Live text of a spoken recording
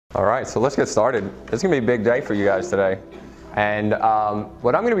All right, so let's get started. It's going to be a big day for you guys today. And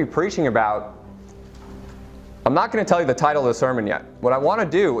what I'm going to be preaching about, I'm not going to tell you the title of the sermon yet. What I want to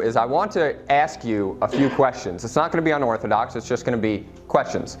do is I want to ask you a few questions. It's not going to be unorthodox. It's just going to be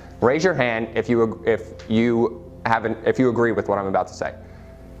questions. Raise your hand if you agree with what I'm about to say.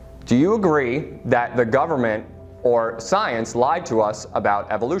 Do you agree that the government or science lied to us about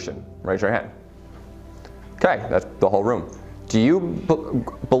evolution? Raise your hand. Okay, that's the whole room. Do you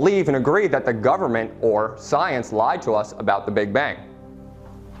believe and agree that the government or science lied to us about the Big Bang?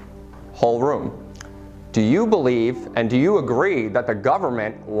 Whole room. Do you believe and do you agree that the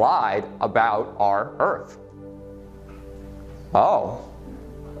government lied about our Earth? Oh,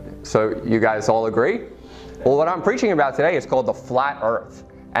 so you guys all agree? Well, what I'm preaching about today is called the flat Earth.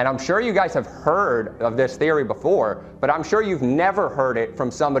 And I'm sure you guys have heard of this theory before, but I'm sure you've never heard it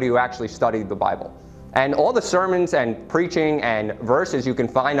from somebody who actually studied the Bible. And all the sermons and preaching and verses you can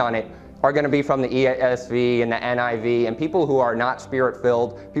find on it are going to be from the ESV and the NIV and people who are not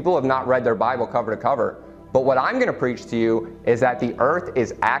spirit-filled, people who have not read their Bible cover to cover. But what I'm going to preach to you is that the earth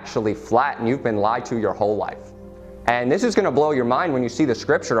is actually flat and you've been lied to your whole life. And this is going to blow your mind when you see the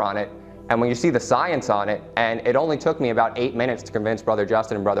scripture on it and when you see the science on it. And it only took me about 8 minutes to convince Brother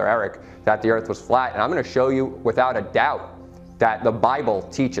Justin and Brother Eric that the earth was flat. And I'm going to show you without a doubt that the Bible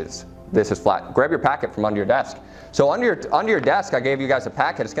teaches this is flat. Grab your packet from under your desk. So under your desk, I gave you guys a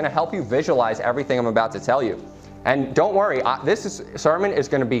packet. It's going to help you visualize everything I'm about to tell you. And don't worry, this sermon is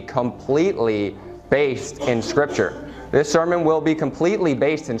going to be completely based in Scripture. This sermon will be completely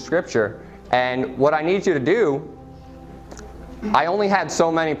based in Scripture. And what I need you to do, I only had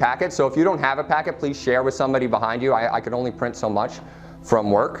so many packets, so if you don't have a packet, please share with somebody behind you. I could only print so much from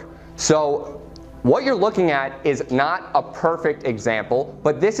work. So what you're looking at is not a perfect example,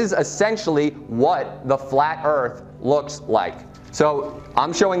 but this is essentially what the flat earth looks like. So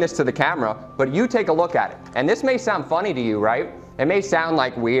I'm showing this to the camera, but you take a look at it. And this may sound funny to you, right? It may sound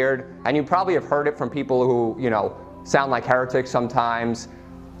like weird, and you probably have heard it from people who, sound like heretics sometimes.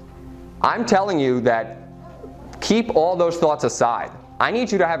 I'm telling you that keep all those thoughts aside. I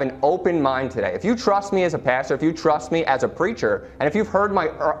need you to have an open mind today. If you trust me as a pastor, if you trust me as a preacher, and if you've heard my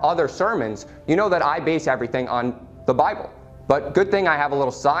other sermons, you know that I base everything on the Bible. But good thing I have a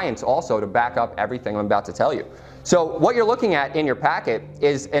little science also to back up everything I'm about to tell you. So what you're looking at in your packet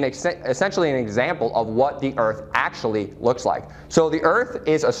is essentially an example of what the earth actually looks like. So the earth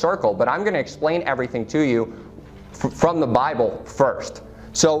is a circle, but I'm going to explain everything to you from the Bible first.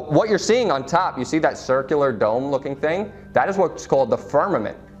 So what you're seeing on top, you see that circular dome looking thing? That is what's called the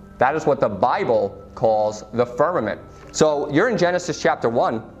firmament. That is what the Bible calls the firmament. So you're in Genesis chapter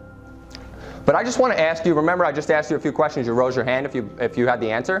 1. But I just want to ask you, remember I just asked you a few questions. You rose your hand if you had the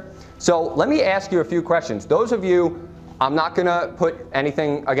answer. So let me ask you a few questions. Those of you, I'm not going to put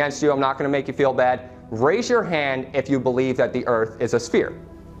anything against you. I'm not going to make you feel bad. Raise your hand if you believe that the earth is a sphere.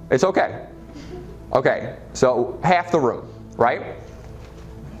 It's okay. Okay, so half the room, right?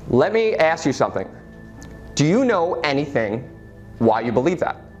 Let me ask you something. Do you know anything why you believe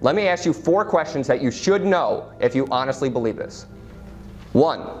that? Let me ask you 4 questions that you should know if you honestly believe this.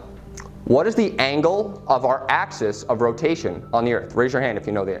 1, what is the angle of our axis of rotation on the earth? Raise your hand if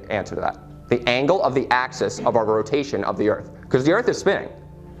you know the answer to that. The angle of the axis of our rotation of the earth. Because the earth is spinning.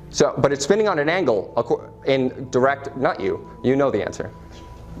 But it's spinning on an angle in direct, not you. You know the answer.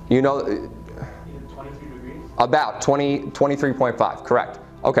 You know, 23 degrees? About 23.5, correct.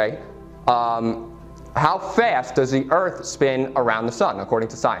 Okay. How fast does the earth spin around the sun, according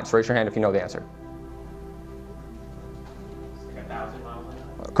to science? Raise your hand if you know the answer. Like 1,000 miles an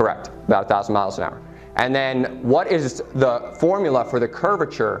hour? Correct. About 1,000 miles an hour. And then what is the formula for the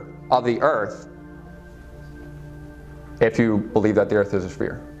curvature of the earth if you believe that the earth is a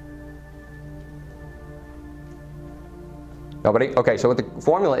sphere? Nobody? Okay, so what the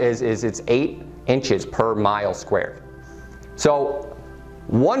formula is it's 8 inches per mile squared. So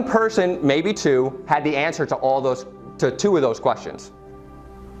one person, maybe 2, had the answer to 2 of those questions.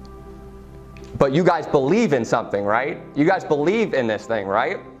 But you guys believe in something, right? You guys believe in this thing,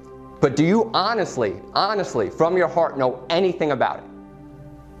 right? But do you honestly, from your heart know anything about it?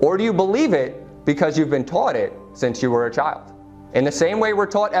 Or do you believe it because you've been taught it since you were a child? In the same way we're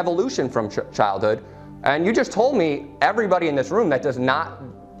taught evolution from childhood, and you just told me everybody in this room that does not,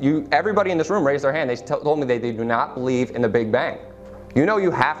 everybody in this room raised their hand, they told me they do not believe in the Big Bang. You know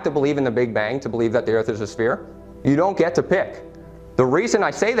you have to believe in the Big Bang to believe that the earth is a sphere? You don't get to pick. The reason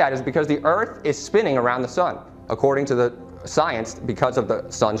I say that is because the earth is spinning around the sun, according to the science, because of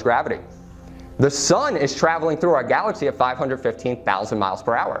the sun's gravity. The sun is traveling through our galaxy at 515,000 miles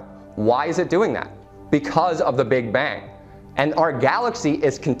per hour. Why is it doing that? Because of the Big Bang. And our galaxy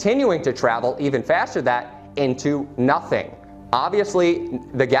is continuing to travel even faster than that into nothing. Obviously,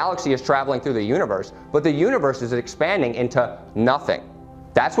 the galaxy is traveling through the universe, but the universe is expanding into nothing.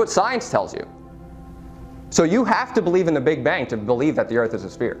 That's what science tells you. So you have to believe in the Big Bang to believe that the Earth is a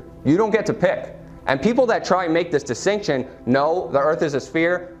sphere. You don't get to pick. And people that try and make this distinction know the Earth is a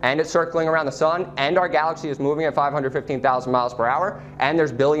sphere, and it's circling around the sun, and our galaxy is moving at 515,000 miles per hour, and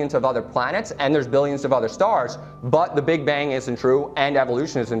there's billions of other planets, and there's billions of other stars, but the Big Bang isn't true, and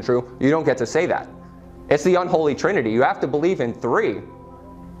evolution isn't true. You don't get to say that. It's the unholy trinity. You have to believe in three,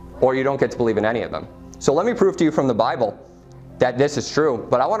 or you don't get to believe in any of them. So let me prove to you from the Bible that this is true,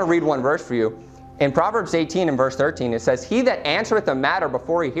 but I want to read one verse for you. In Proverbs 18 and verse 13, it says, "He that answereth a matter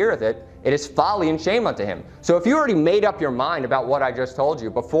before he heareth it, it is folly and shame unto him." So if you already made up your mind about what I just told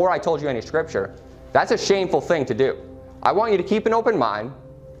you before I told you any scripture, that's a shameful thing to do. I want you to keep an open mind,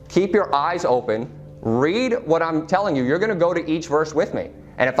 keep your eyes open, read what I'm telling you. You're going to go to each verse with me.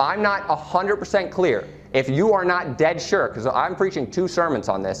 And if I'm not 100% clear, if you are not dead sure, because I'm preaching 2 sermons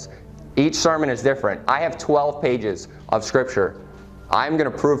on this, each sermon is different. I have 12 pages of scripture. I'm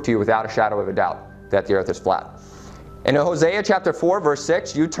going to prove to you without a shadow of a doubt that the earth is flat. In Hosea chapter 4, verse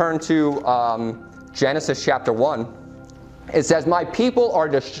 6, you turn to Genesis chapter 1. It says, "My people are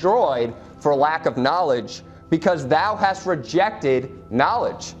destroyed for lack of knowledge, because thou hast rejected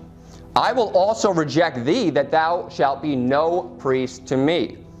knowledge. I will also reject thee, that thou shalt be no priest to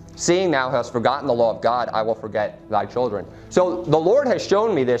me. Seeing thou hast forgotten the law of God, I will forget thy children." So the Lord has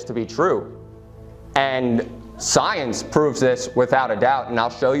shown me this to be true. And science proves this without a doubt, and I'll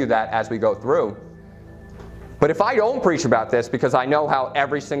show you that as we go through. But if I don't preach about this, because I know how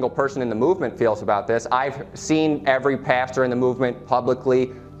every single person in the movement feels about this, I've seen every pastor in the movement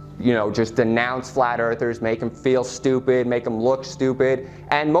publicly, just denounce flat earthers, make them feel stupid, make them look stupid.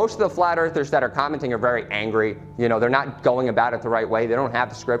 And most of the flat earthers that are commenting are very angry. They're not going about it the right way. They don't have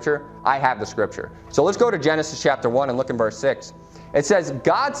the scripture. I have the scripture. So let's go to Genesis chapter 1 and look in verse 6. It says,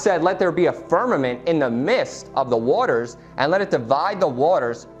 "God said, let there be a firmament in the midst of the waters, and let it divide the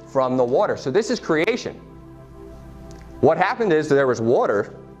waters from the water." So this is creation. What happened is there was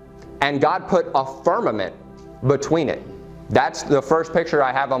water, and God put a firmament between it. That's the first picture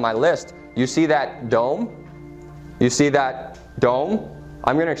I have on my list. You see that dome? You see that dome?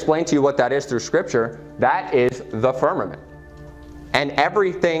 I'm going to explain to you what that is through Scripture. That is the firmament. And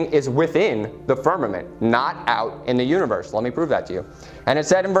everything is within the firmament, not out in the universe. Let me prove that to you. And it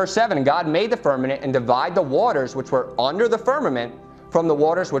said in verse 7, "And God made the firmament and divide the waters which were under the firmament from the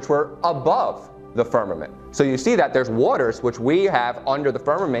waters which were above the firmament." So you see that there's waters which we have under the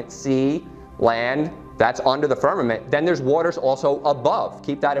firmament, sea, land, that's under the firmament. Then there's waters also above.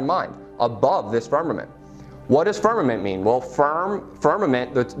 Keep that in mind, above this firmament. What does firmament mean? Well,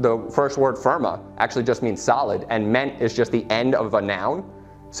 firmament, the first word firma, actually just means solid, and ment is just the end of a noun.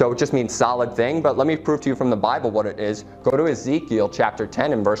 So it just means solid thing, but let me prove to you from the Bible what it is. Go to Ezekiel chapter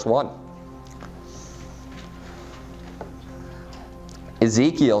 10 and verse 1.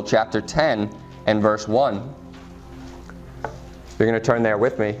 Ezekiel chapter 10 and verse 1. You're going to turn there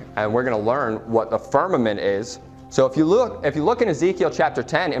with me, and we're going to learn what the firmament is. So if you look in Ezekiel chapter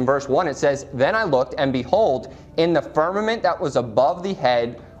 10 in verse 1, it says, "Then I looked, and behold, in the firmament that was above the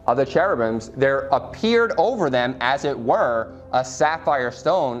head of the cherubims, there appeared over them, as it were, a sapphire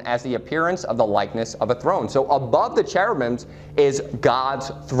stone, as the appearance of the likeness of a throne." So above the cherubims is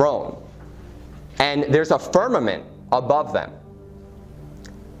God's throne. And there's a firmament above them.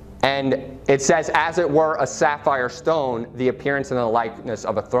 And it says, as it were, a sapphire stone, the appearance and the likeness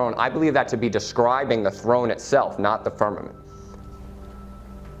of a throne. I believe that to be describing the throne itself, not the firmament.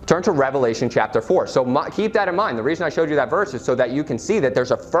 Turn to Revelation chapter 4. So keep that in mind. The reason I showed you that verse is so that you can see that there's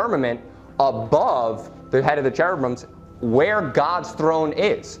a firmament above the head of the cherubims where God's throne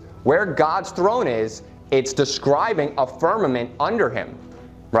is. Where God's throne is, it's describing a firmament under him,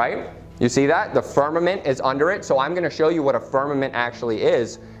 right? You see that? The firmament is under it. So I'm going to show you what a firmament actually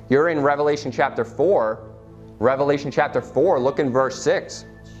is. You're in Revelation chapter 4. Revelation chapter 4, look in verse 6.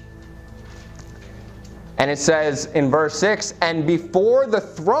 And it says in verse 6, "And before the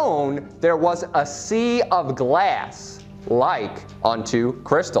throne there was a sea of glass, like unto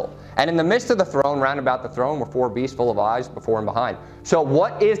crystal. And in the midst of the throne, round about the throne, were 4 beasts full of eyes before and behind." So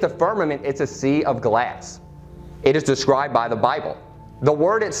what is the firmament? It's a sea of glass. It is described by the Bible. The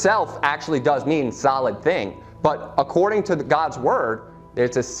word itself actually does mean solid thing, but according to God's word,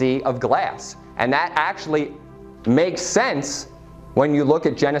 it's a sea of glass. And that actually makes sense when you look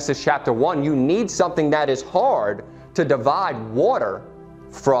at Genesis chapter 1. You need something that is hard to divide water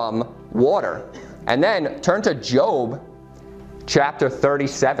from water. And then turn to Job chapter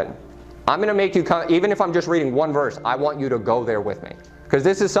 37. I'm going to make you come, even if I'm just reading one verse, I want you to go there with me. Because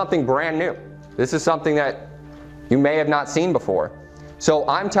this is something brand new. This is something that you may have not seen before. So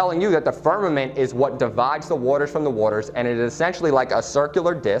I'm telling you that the firmament is what divides the waters from the waters, and it is essentially like a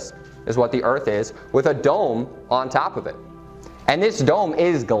circular disc, is what the earth is, with a dome on top of it. And this dome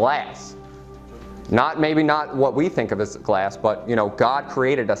is glass. Maybe not what we think of as glass, but God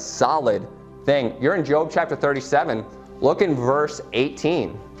created a solid thing. You're in Job chapter 37. Look in verse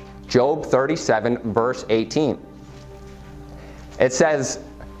 18. Job 37, verse 18. It says,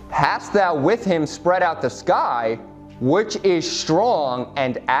 "Hast thou with him spread out the sky, which is strong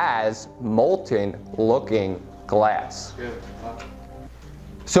and as molten looking glass."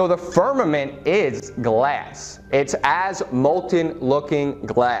 So the firmament is glass. It's as molten looking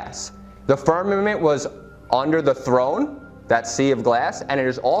glass. The firmament was under the throne, that sea of glass, and it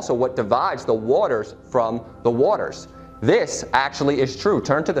is also what divides the waters from the waters. This actually is true.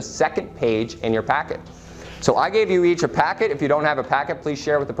 Turn to the second page in your packet. So I gave you each a packet. If you don't have a packet, please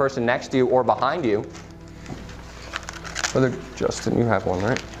share with the person next to you or behind you. Brother Justin, you have one,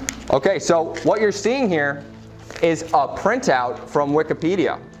 right? Okay, so what you're seeing here is a printout from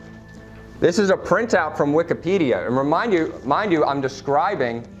Wikipedia. This is a printout from Wikipedia. And mind you, I'm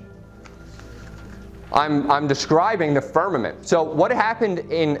describing the firmament. So what happened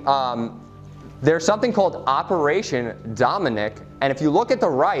in, there's something called Operation Dominic, and if you look at the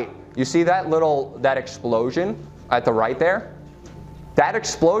right, you see that explosion at the right there? That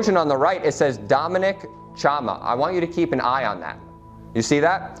explosion on the right, it says Dominic Chama. I want you to keep an eye on that. You see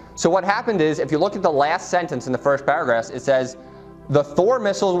that? So what happened is, if you look at the last sentence in the first paragraph, it says, "The Thor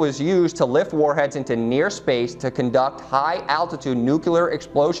missile was used to lift warheads into near space to conduct high-altitude nuclear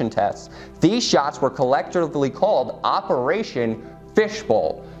explosion tests. These shots were collectively called Operation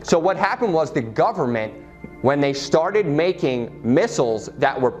Fishbowl." So what happened was the government, when they started making missiles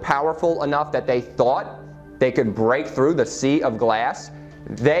that were powerful enough that they thought they could break through the sea of glass,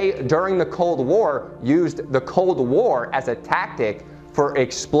 they, during the Cold War, used the Cold War as a tactic for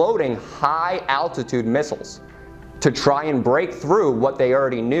exploding high-altitude missiles to try and break through what they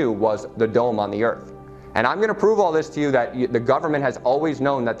already knew was the dome on the earth. And I'm going to prove all this to you that the government has always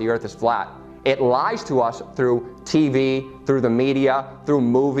known that the earth is flat. It lies to us through TV, through the media, through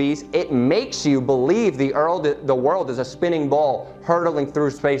movies. It makes you believe the world is a spinning ball hurtling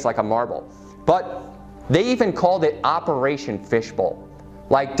through space like a marble. But they even called it Operation Fishbowl.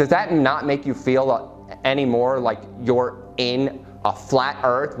 Like, does that not make you feel anymore like you're in a flat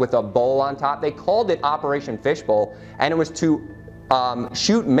earth with a bowl on top? They called it Operation Fishbowl, and it was to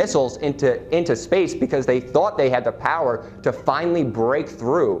shoot missiles into space because they thought they had the power to finally break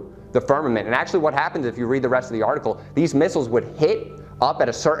through the firmament. And actually what happens, if you read the rest of the article, these missiles would hit up at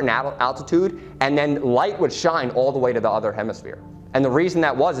a certain altitude, and then light would shine all the way to the other hemisphere. And the reason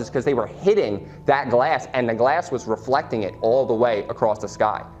that was is because they were hitting that glass, and the glass was reflecting it all the way across the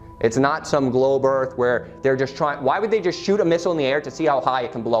sky. It's not some globe Earth where they're just trying. Why would they just shoot a missile in the air to see how high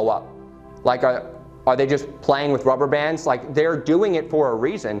it can blow up? Like, are they just playing with rubber bands? Like, they're doing it for a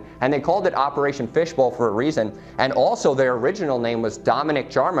reason, and they called it Operation Fishbowl for a reason. And also, their original name was Dominic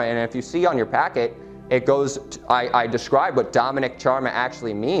Charma, and if you see on your packet, it goes, I describe what Dominic Charma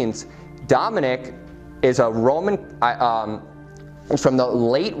actually means. Dominic is a Roman, it's from the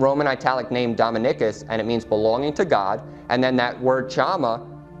late Roman Italic name Dominicus, and it means belonging to God. And then that word Chama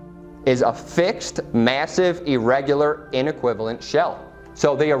is a fixed, massive, irregular, inequivalent shell.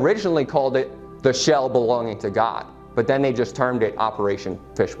 So they originally called it the shell belonging to God, but then they just termed it Operation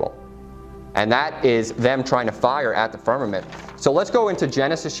Fishbowl. And that is them trying to fire at the firmament. So let's go into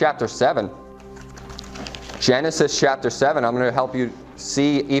Genesis chapter 7. Genesis chapter 7, I'm going to help you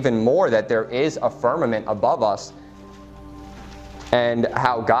see even more that there is a firmament above us and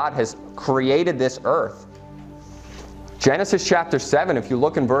how God has created this earth. Genesis chapter 7, if you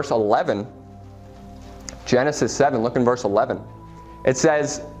look in verse 11, Genesis 7, look in verse 11. It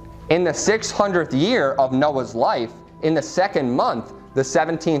says, "In the 600th year of Noah's life, in the 2nd month, the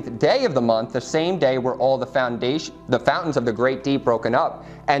 17th day of the month, the same day were all the fountains of the great deep broken up,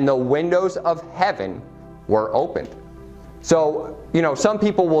 and the windows of heaven were opened." So, some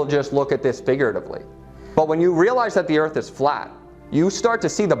people will just look at this figuratively. But when you realize that the earth is flat, you start to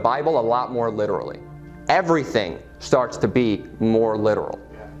see the Bible a lot more literally. Everything starts to be more literal.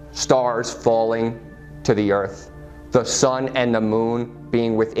 Stars falling to the earth, the sun and the moon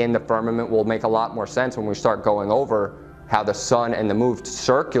being within the firmament will make a lot more sense when we start going over how the sun and the moon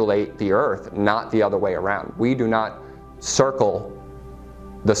circulate the earth, not the other way around. We do not circle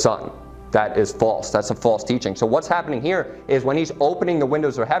the sun. That is false. That's a false teaching. So what's happening here is when he's opening the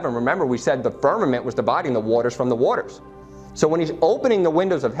windows of heaven, remember we said the firmament was dividing the waters from the waters. So when he's opening the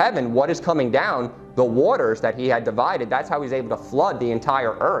windows of heaven, what is coming down? The waters that he had divided. That's how he's able to flood the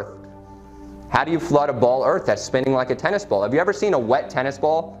entire earth. How do you flood a ball earth that's spinning like a tennis ball? Have you ever seen a wet tennis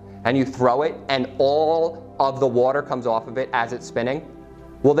ball and you throw it and all of the water comes off of it as it's spinning?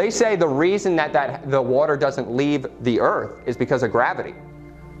 Well, they say the reason that the water doesn't leave the earth is because of gravity.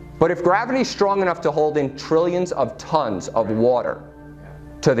 But if gravity is strong enough to hold in trillions of tons of water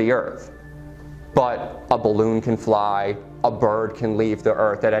to the earth, but a balloon can fly, a bird can leave the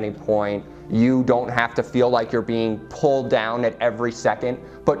earth at any point, you don't have to feel like you're being pulled down at every second,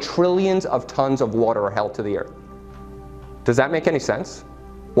 but trillions of tons of water are held to the earth. Does that make any sense?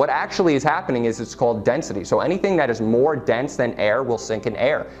 What actually is happening is it's called density. So anything that is more dense than air will sink in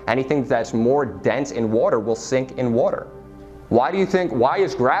air. Anything that's more dense in water will sink in water. Why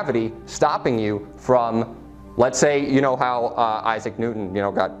is gravity stopping you from, let's say, you know how Isaac Newton,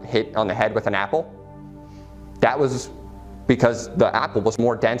 got hit on the head with an apple? That was because the apple was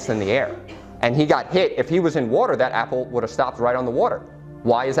more dense than the air. And he got hit. If he was in water, that apple would have stopped right on the water.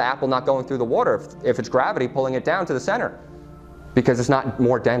 Why is the apple not going through the water if it's gravity pulling it down to the center? Because it's not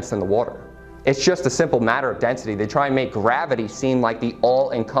more dense than the water. It's just a simple matter of density. They try and make gravity seem like the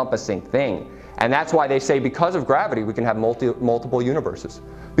all-encompassing thing. And that's why they say because of gravity we can have multiple universes.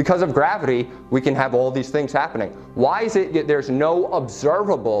 Because of gravity we can have all these things happening. Why is it that there's no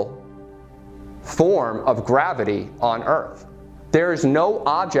observable form of gravity on Earth? There is no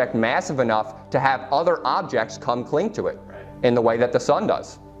object massive enough to have other objects come cling to it in the way that the sun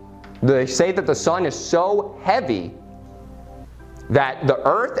does. They say that the sun is so heavy that the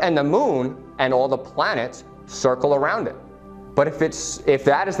Earth and the moon and all the planets circle around it. But if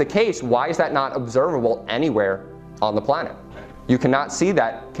that is the case, why is that not observable anywhere on the planet? You cannot see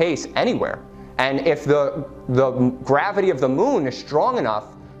that case anywhere. And if the gravity of the moon is strong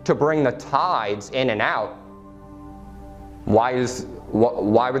enough to bring the tides in and out, why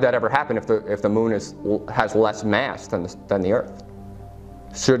would that ever happen if the moon has less mass than the Earth?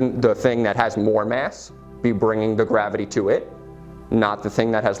 Shouldn't the thing that has more mass be bringing the gravity to it, not the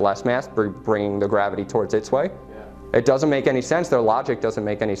thing that has less mass bringing the gravity towards its way? Yeah. It doesn't make any sense. Their logic doesn't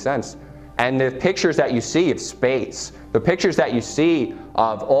make any sense. And the pictures that you see of space, the pictures that you see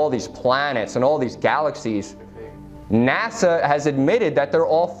of all these planets and all these galaxies, NASA has admitted that they're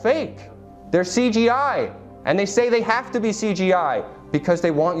all fake. They're CGI. And they say they have to be CGI because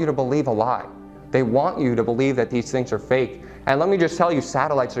they want you to believe a lie. They want you to believe that these things are fake. And let me just tell you,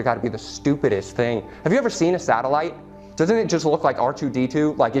 satellites have got to be the stupidest thing. Have you ever seen a satellite? Doesn't it just look like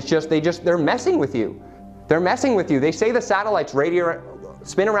R2-D2? Like they're messing with you. They're messing with you. They say the satellites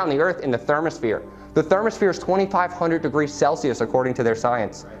spin around the Earth in the thermosphere. The thermosphere is 2,500 degrees Celsius according to their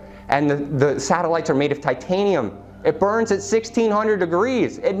science. And the satellites are made of titanium. It burns at 1,600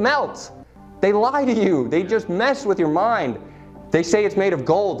 degrees. It melts. They lie to you. They just mess with your mind. They say it's made of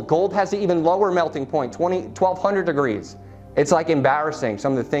gold. Gold has an even lower melting point, 1,200 degrees. It's like embarrassing,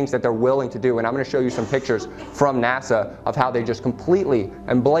 some of the things that they're willing to do. And I'm going to show you some pictures from NASA of how they just completely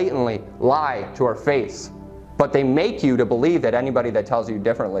and blatantly lie to our face. But they make you to believe that anybody that tells you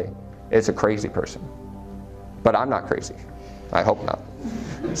differently is a crazy person. But I'm not crazy. I hope not.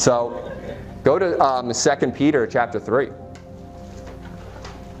 So go to 2 Peter chapter 3.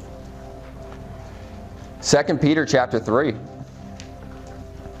 2 Peter chapter 3.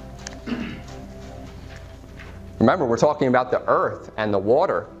 Remember, we're talking about the earth and the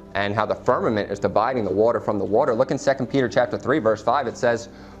water and how the firmament is dividing the water from the water. Look in 2 Peter chapter 3, verse 5. It says,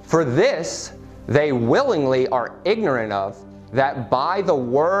 "For this they willingly are ignorant of, that by the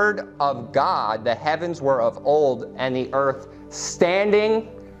word of God the heavens were of old, and the earth standing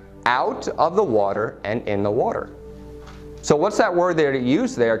out of the water and in the water." So what's that word there to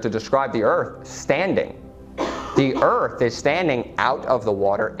use there to describe the earth? Standing. The earth is standing out of the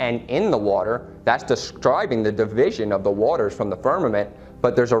water and in the water. That's describing the division of the waters from the firmament.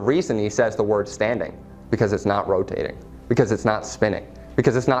 But there's a reason he says the word standing. Because it's not rotating. Because it's not spinning.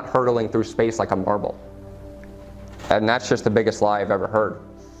 Because it's not hurtling through space like a marble. And that's just the biggest lie I've ever heard.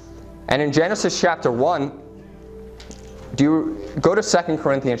 And in Genesis chapter 1, go to 2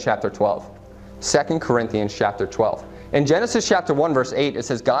 Corinthians chapter 12. 2 Corinthians chapter 12. In Genesis chapter 1 verse 8 it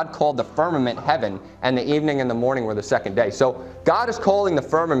says, God called the firmament heaven, and the evening and the morning were the second day. So God is calling the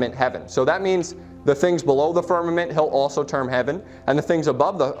firmament heaven. So that means the things below the firmament he'll also term heaven, and the things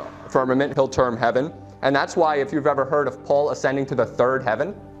above the firmament he'll term heaven. And that's why if you've ever heard of Paul ascending to the third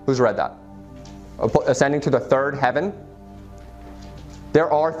heaven, who's read that? Ascending to the third heaven?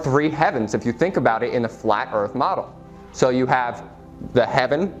 There are three heavens if you think about it in the flat earth model. So you have the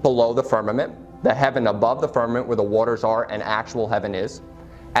heaven below the firmament, the heaven above the firmament where the waters are and actual heaven is,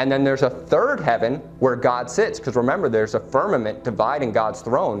 And then there's a third heaven where God sits, because remember, there's a firmament dividing God's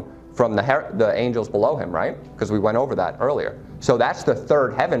throne from the angels below him, right? Because we went over that earlier. So that's the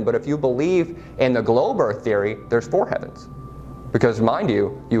third heaven. But if you believe in the globe earth theory, there's 4 heavens. Because mind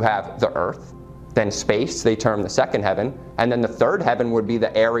you, you have the earth, then space, they term the second heaven, and then the third heaven would be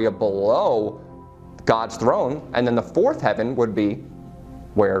the area below God's throne, and then the fourth heaven would be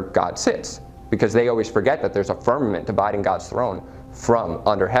where God sits. Because they always forget that there's a firmament dividing God's throne from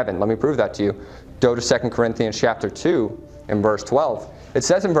under heaven. Let me prove that to you. Go to 2 Corinthians chapter 2 in verse 12. It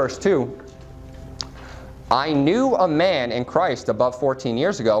says in verse 2, I knew a man in Christ above 14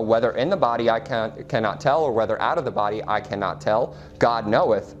 years ago, whether in the body I cannot tell, or whether out of the body I cannot tell. God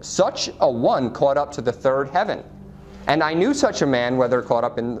knoweth. Such a one caught up to the third heaven. And I knew such a man, whether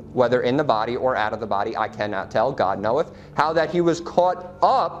in the body or out of the body I cannot tell. God knoweth. How that he was caught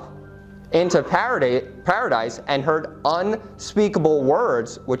up into paradise and heard unspeakable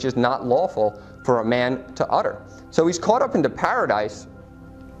words, which is not lawful for a man to utter. So he's caught up into paradise,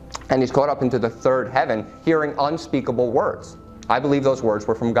 and he's caught up into the third heaven, hearing unspeakable words. I believe those words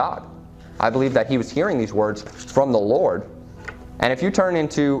were from God. I believe that he was hearing these words from the Lord. And if you turn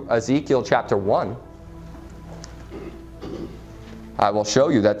into Ezekiel chapter 1, I will show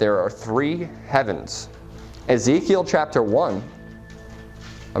you that there are 3 heavens. Ezekiel chapter 1,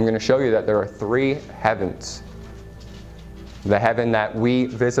 I'm going to show you that there are 3 heavens. The heaven that we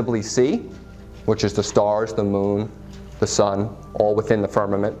visibly see, which is the stars, the moon, the sun, all within the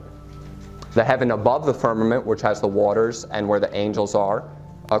firmament. The heaven above the firmament, which has the waters and where the angels are,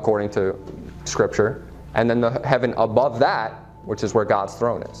 according to Scripture. And then the heaven above that, which is where God's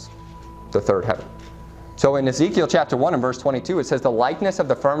throne is, the third heaven. So in Ezekiel chapter 1 and verse 22, it says, the likeness of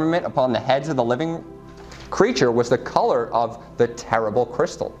the firmament upon the heads of the living creature was the color of the terrible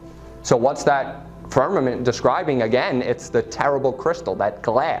crystal. So what's that firmament describing? Again, it's the terrible crystal, that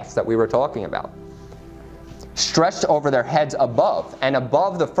glass that we were talking about. Stretched over their heads above, and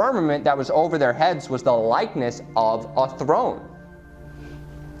above the firmament that was over their heads was the likeness of a throne,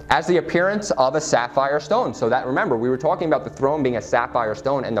 as the appearance of a sapphire stone. So that, remember, we were talking about the throne being a sapphire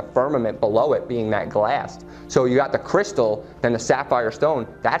stone and the firmament below it being that glass. So you got the crystal, then the sapphire stone.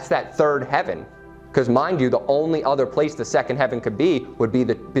 That's that third heaven. Because mind you, the only other place the second heaven could be would be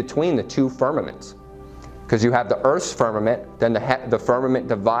between the 2 firmaments. Because you have the earth's firmament, then the firmament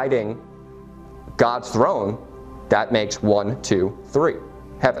dividing God's throne. That makes 1, 2, 3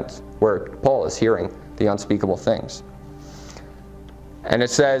 heavens, where Paul is hearing the unspeakable things. And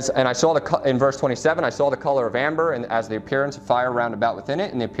it says, and I saw in verse 27, I saw the color of amber, and as the appearance of fire round about within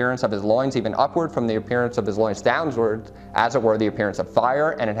it, and the appearance of his loins even upward, from the appearance of his loins downward, as it were the appearance of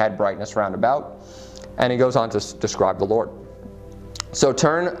fire, and it had brightness round about. And he goes on to describe the Lord. So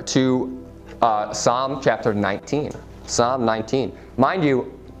turn to Psalm chapter 19. Psalm 19. Mind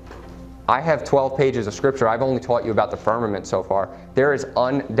you, I have 12 pages of Scripture. I've only taught you about the firmament so far. There is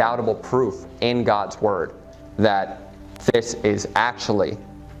undoubtable proof in God's Word that this is actually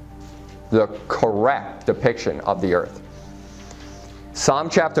the correct depiction of the earth. Psalm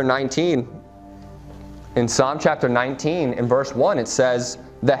chapter 19, in Psalm chapter 19, in verse 1, it says,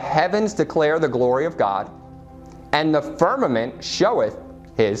 the heavens declare the glory of God, and the firmament showeth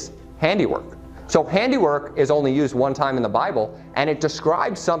his handiwork. So handiwork is only used one time in the Bible, and it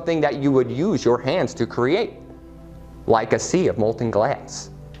describes something that you would use your hands to create, like a sea of molten glass.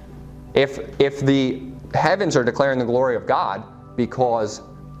 If the heavens are declaring the glory of God because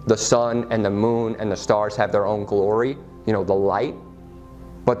the sun and the moon and the stars have their own glory, you know, the light,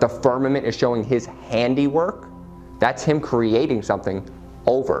 but the firmament is showing his handiwork, that's him creating something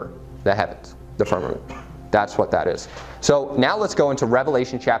over the heavens, the firmament. That's what that is. So now let's go into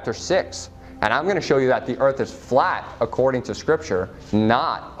Revelation chapter 6. And I'm going to show you that the earth is flat according to Scripture,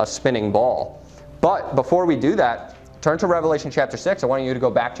 not a spinning ball. But before we do that, turn to Revelation chapter 6. I want you to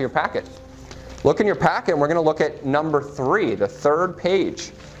go back to your packet. Look in your packet, and we're going to look at number 3, the third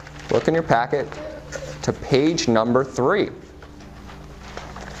page. Look in your packet to page number 3.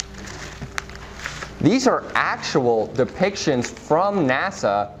 These are actual depictions from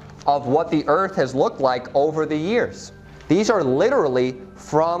NASA of what the earth has looked like over the years. These are literally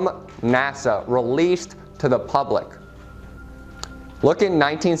from NASA, released to the public. Look in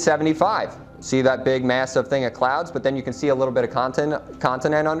 1975. See that big massive thing of clouds, but then you can see a little bit of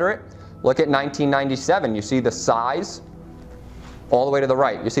continent under it. Look at 1997. You see the size all the way to the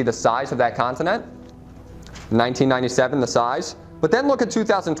right. You see the size of that continent. 1997, the size. But then look at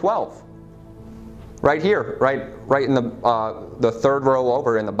 2012. Right here, right in the third row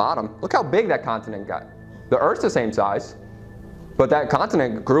over in the bottom. Look how big that continent got. The Earth's the same size, but that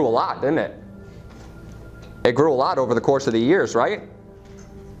continent grew a lot, didn't it? It grew a lot over the course of the years, right?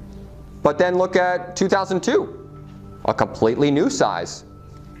 But then look at 2002, a completely new size.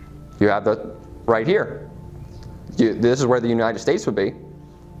 You have the right here. This is where the United States would be.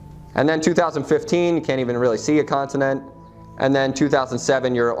 And then 2015, you can't even really see a continent. And then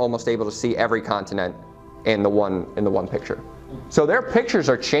 2007, you're almost able to see every continent in the one picture. So their pictures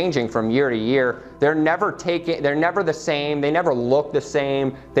are changing from year to year. They're never the same. They never look the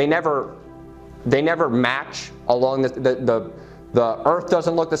same. They never match along the Earth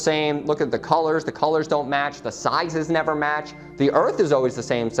doesn't look the same. Look at the colors. The colors don't match. The sizes never match. The Earth is always the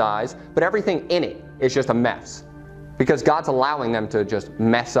same size, but everything in it is just a mess. Because God's allowing them to just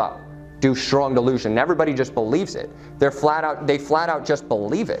mess up, do strong delusion. And everybody just believes it. They flat out just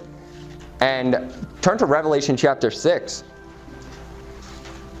believe it. And turn to Revelation chapter 6.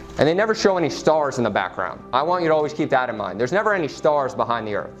 And they never show any stars in the background. I want you to always keep that in mind. There's never any stars behind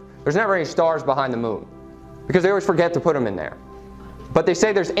the Earth. There's never any stars behind the moon. Because they always forget to put them in there. But they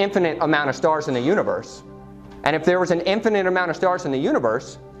say there's infinite amount of stars in the universe. And if there was an infinite amount of stars in the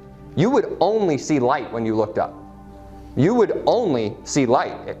universe, you would only see light when you looked up. You would only see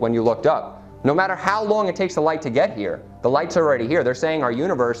light when you looked up. No matter how long it takes the light to get here, the light's already here. They're saying our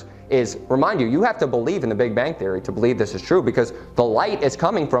universe is, remind you, you have to believe in the Big Bang Theory to believe this is true, because the light is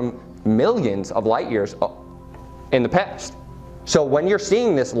coming from millions of light years in the past. So when you're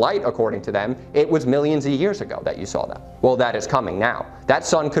seeing this light, according to them, it was millions of years ago that you saw that. Well, that is coming now. That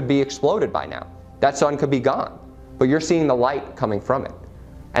sun could be exploded by now. That sun could be gone. But you're seeing the light coming from it.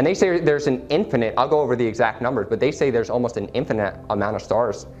 And they say there's an infinite, I'll go over the exact numbers, but they say there's almost an infinite amount of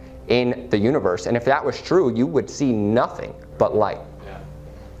stars in the universe. And if that was true, you would see nothing but light. Yeah.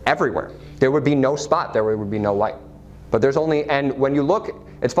 Everywhere. There would be no spot, there would be no light. But there's only, and when you look,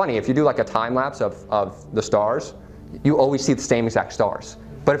 it's funny, if you do like a time lapse of the stars, you always see the same exact stars.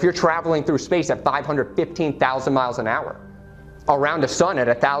 But if you're traveling through space at 515,000 miles an hour, around the sun at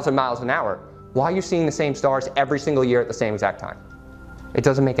 1,000 miles an hour, why are you seeing the same stars every single year at the same exact time? It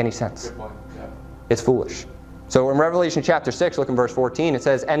doesn't make any sense. Good point. Yeah. It's foolish. So in Revelation chapter 6, look in verse 14, it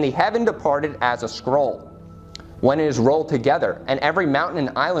says, "And the heaven departed as a scroll, when it is rolled together, and every mountain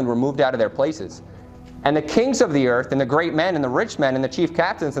and island were moved out of their places. And the kings of the earth, and the great men, and the rich men, and the chief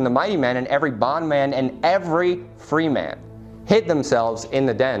captains, and the mighty men, and every bondman, and every free man, hid themselves in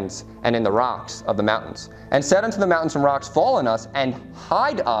the dens and in the rocks of the mountains, and said unto the mountains and rocks, Fall on us, and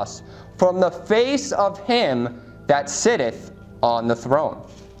hide us from the face of him that sitteth on the throne,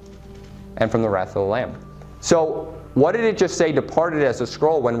 and from the wrath of the Lamb." So what did it just say? Departed as a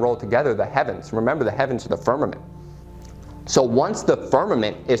scroll when rolled together, the heavens. Remember, the heavens are the firmament. So once the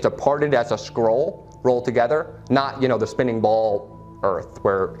firmament is departed as a scroll, rolled together, not, the spinning ball earth,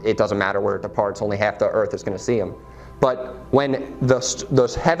 where it doesn't matter where it departs, only half the earth is going to see him. But when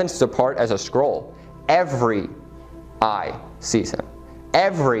those heavens depart as a scroll, every eye sees him.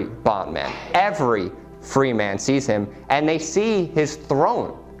 Every bondman, every free man sees him, and they see his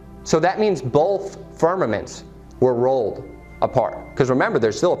throne. So that means both firmaments were rolled apart. Because remember,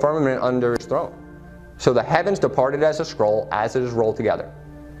 there's still a firmament under his throne. So the heavens departed as a scroll as it is rolled together.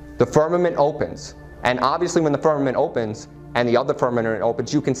 The firmament opens. And obviously when the firmament opens and the other firmament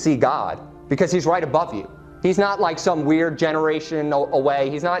opens, you can see God because he's right above you. He's not like some weird generation away.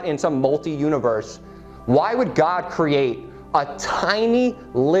 He's not in some multi-universe. Why would God create a tiny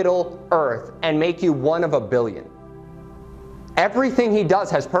little earth and make you one of a billion? Everything he does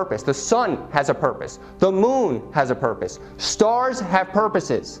has purpose. The sun has a purpose. The moon has a purpose. Stars have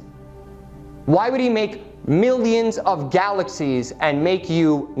purposes. Why would he make millions of galaxies and make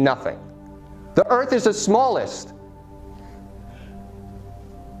you nothing? The earth is the smallest.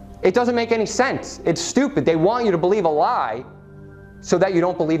 It doesn't make any sense. It's stupid. They want you to believe a lie so that you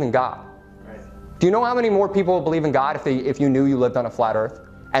don't believe in God. Right. Do you know how many more people will believe in God if you knew you lived on a flat earth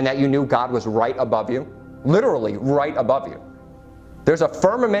and that you knew God was right above you? Literally right above you. There's a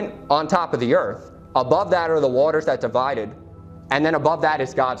firmament on top of the earth. Above that are the waters that divided. And then above that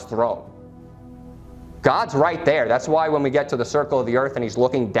is God's throne. God's right there. That's why when we get to the circle of the earth and he's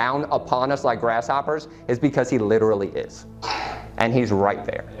looking down upon us like grasshoppers, is because he literally is. And he's right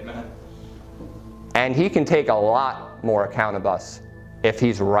there. Amen. And he can take a lot more account of us if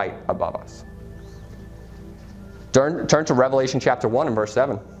he's right above us. Turn to Revelation chapter 1 and verse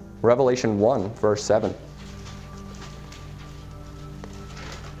 7. Revelation 1 verse 7.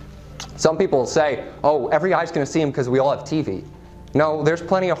 Some people will say, oh, every eye's going to see him because we all have TV. No, there's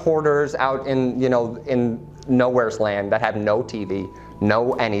plenty of hoarders out in nowhere's land that have no TV,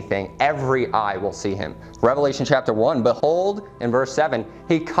 no anything. Every eye will see him. Revelation chapter 1, behold, in verse 7,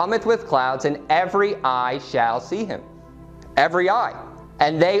 he cometh with clouds, and every eye shall see him. Every eye.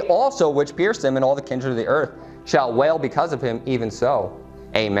 And they also which pierced him, and all the kindred of the earth shall wail because of him, even so.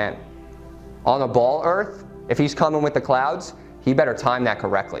 Amen. On a ball Earth, if he's coming with the clouds, he better time that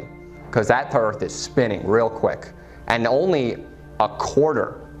correctly, because that Earth is spinning real quick. And only a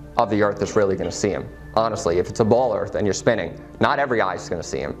quarter of the Earth is really going to see him. Honestly, if it's a ball Earth and you're spinning, not every eye is going to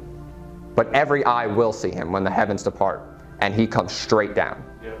see him. But every eye will see him when the heavens depart, and he comes straight down.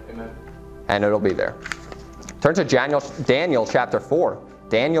 Yep, amen. And it'll be there. Turn to Daniel chapter 4.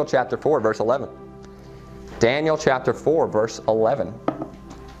 Daniel chapter 4, verse 11. Daniel chapter 4, verse 11.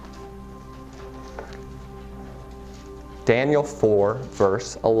 Daniel 4,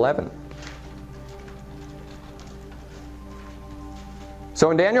 verse 11. So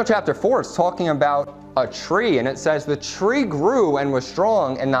in Daniel chapter 4, it's talking about a tree, and it says, the tree grew and was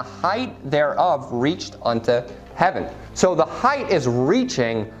strong, and the height thereof reached unto heaven. So the height is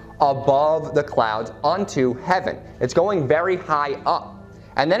reaching above the clouds unto heaven. It's going very high up.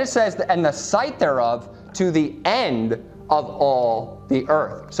 And then it says, and the sight thereof to the end of all the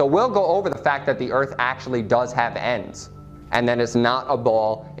earth. So we'll go over the fact that the earth actually does have ends. And then it's not a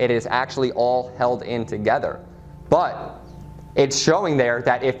ball, it is actually all held in together. But it's showing there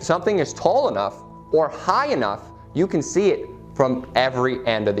that if something is tall enough or high enough, you can see it from every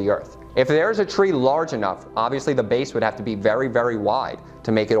end of the earth. If there's a tree large enough, obviously the base would have to be very, very wide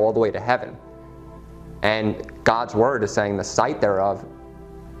to make it all the way to heaven. And God's word is saying the sight thereof,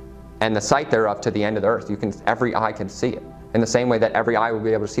 and the sight thereof to the end of the earth, every eye can see it. In the same way that every eye will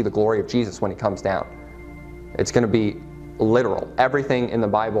be able to see the glory of Jesus when he comes down. It's going to be literal. Everything in the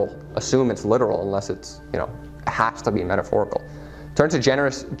Bible, assume it's literal unless it's, it has to be metaphorical. Turn to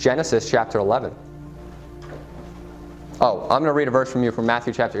Genesis chapter 11. Oh, I'm going to read a verse from you from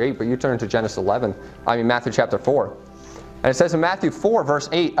Matthew chapter 8, but you turn to Matthew chapter 4. And it says in Matthew 4, verse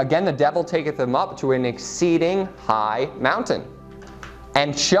 8, again the devil taketh him up to an exceeding high mountain,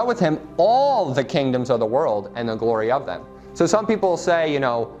 and showeth him all the kingdoms of the world and the glory of them. So some people say,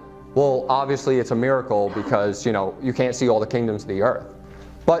 well, obviously it's a miracle because, you can't see all the kingdoms of the earth.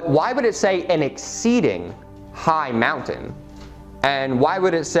 But why would it say an exceeding high mountain? And why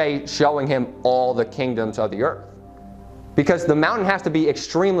would it say showing him all the kingdoms of the earth? Because the mountain has to be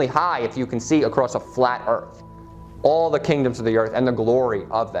extremely high if you can see across a flat earth all the kingdoms of the earth and the glory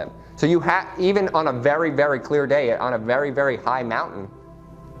of them. So you have, even on a very, very clear day, on a very, very high mountain,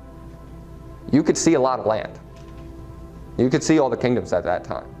 you could see a lot of land. You could see all the kingdoms at that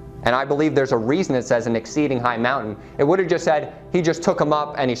time. And I believe there's a reason it says an exceeding high mountain. It would have just said he just took him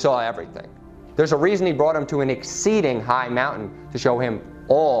up and he saw everything. There's a reason he brought him to an exceeding high mountain to show him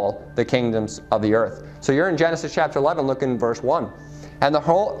all the kingdoms of the earth. So you're in Genesis chapter 11, look in verse 1. And the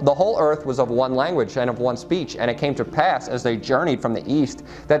whole earth was of one language and of one speech. And it came to pass, as they journeyed from the east,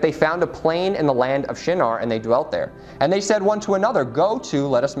 that they found a plain in the land of Shinar, and they dwelt there. And they said one to another, go to,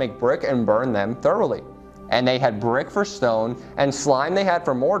 let us make brick and burn them thoroughly. And they had brick for stone, and slime they had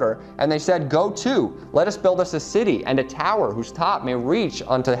for mortar. And they said, go to, let us build us a city, and a tower whose top may reach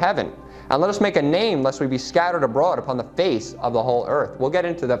unto heaven. And let us make a name, lest we be scattered abroad upon the face of the whole earth. We'll get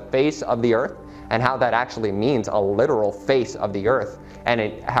into the face of the earth, and how that actually means a literal face of the earth,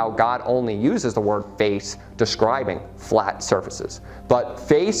 and how God only uses the word face describing flat surfaces. But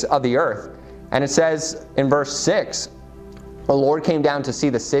face of the earth, and it says in verse 6, the Lord came down to see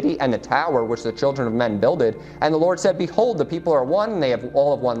the city and the tower which the children of men builded. And the Lord said, behold, the people are one, and they have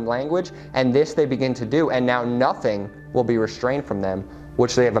all of one language, and this they begin to do, and now nothing will be restrained from them,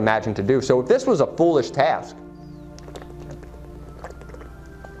 which they have imagined to do. So if this was a foolish task,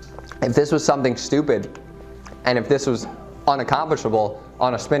 if this was something stupid, and if this was unaccomplishable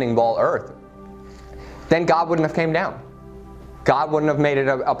on a spinning ball earth, then God wouldn't have came down. God wouldn't have made it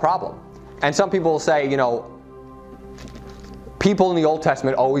a problem. And some people will say, people in the Old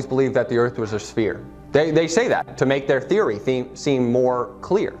Testament always believed that the earth was a sphere. They say that to make their theory seem more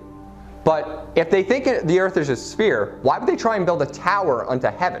clear. But if they think the earth is a sphere, why would they try and build a tower unto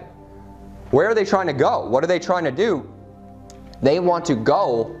heaven? Where are they trying to go? What are they trying to do? They want to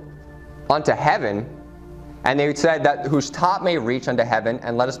go unto heaven, and they said that whose top may reach unto heaven,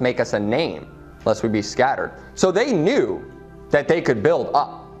 and let us make us a name, lest we be scattered. So they knew that they could build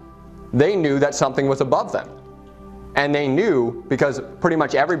up. They knew that something was above them. And they knew, because pretty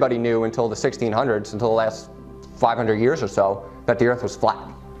much everybody knew until the 1600s, until the last 500 years or so, that the earth was flat.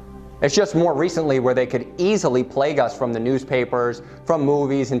 It's just more recently where they could easily plague us from the newspapers, from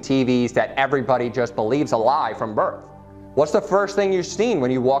movies and TVs, that everybody just believes a lie from birth. What's the first thing you've seen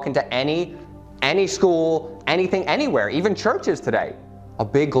when you walk into any school, anything, anywhere, even churches today? A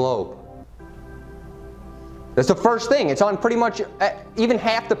big globe. That's the first thing. It's on pretty much, even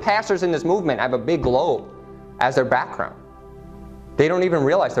half the pastors in this movement have a big globe as their background. They don't even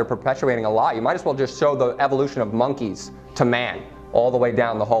realize they're perpetuating a lie. You might as well just show the evolution of monkeys to man all the way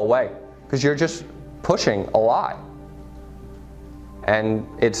down the whole way. because you're just pushing a lie. And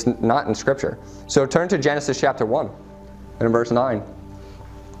it's not in Scripture. So turn to Genesis chapter 1 and in verse 9.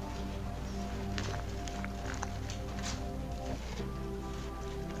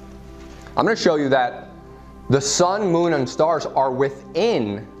 I'm going to show you that the sun, moon, and stars are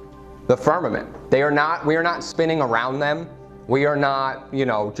within the firmament. We are not spinning around them. We are not,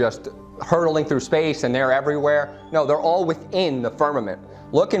 just hurtling through space and they're everywhere. No, they're all within the firmament.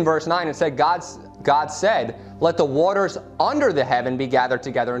 Look in verse 9, it said, God said, let the waters under the heaven be gathered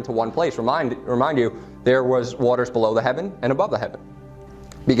together into one place. Remind you, there was waters below the heaven and above the heaven.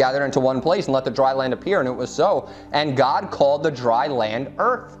 Be gathered into one place, and let the dry land appear. And it was so. And God called the dry land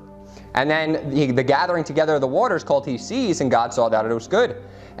earth. And then the gathering together of the waters called he seas, and God saw that it was good.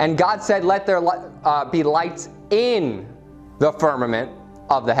 And God said, let there be lights in the firmament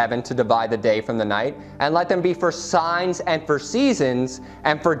of the heaven to divide the day from the night, and let them be for signs and for seasons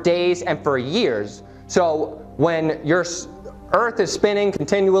and for days and for years. So when your earth is spinning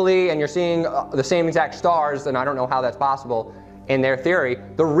continually and you're seeing the same exact stars, and I don't know how that's possible in their theory,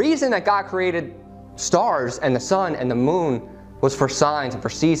 the reason that God created stars and the sun and the moon was for signs and for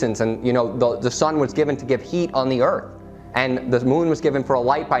seasons. And the sun was given to give heat on the earth, and the moon was given for a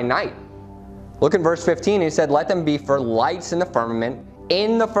light by night. Look in verse 15, he said, let them be for lights in the firmament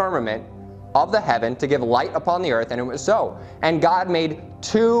of the heaven to give light upon the earth. And it was so. And God made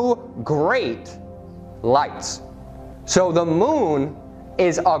two great lights. So the moon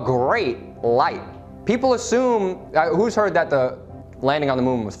is a great light. People assume, who's heard that the landing on the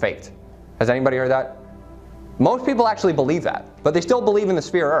moon was faked? Has anybody heard that? Most people actually believe that, but they still believe in the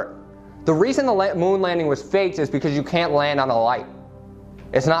sphere Earth. The reason the moon landing was faked is because you can't land on a light.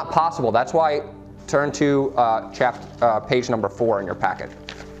 It's not possible. That's why, turn to page number 4 in your packet.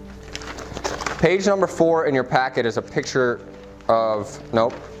 Page number 4 in your packet is a picture of,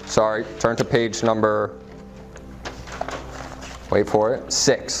 turn to page number, wait for it,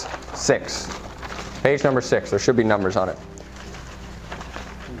 6. Page number 6, there should be numbers on it.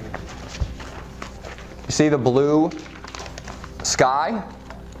 You see the blue sky?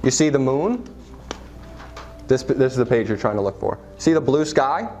 You see the moon? This is the page you're trying to look for. See the blue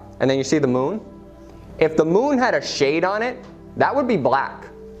sky? And then you see the moon? If the moon had a shade on it, that would be black.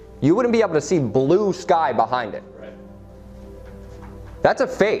 You wouldn't be able to see blue sky behind it. Right. That's a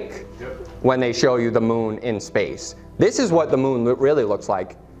fake when they show you the moon in space. This is what the moon really looks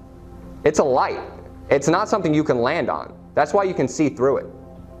like. It's a light. It's not something you can land on. That's why you can see through it.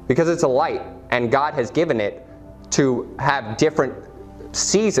 Because it's a light, and God has given it to have different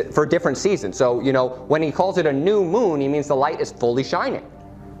seasons. So, when he calls it a new moon, he means the light is fully shining.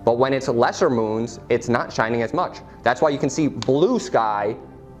 But when it's lesser moons, it's not shining as much. That's why you can see blue sky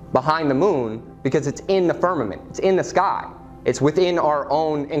behind the moon, because it's in the firmament. It's in the sky. It's within our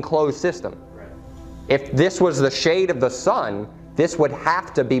own enclosed system. Right. If this was the shade of the sun, this would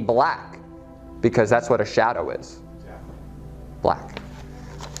have to be black, because that's what a shadow is. Exactly. Black.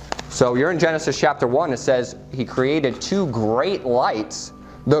 So you're in Genesis chapter 1. It says he created two great lights.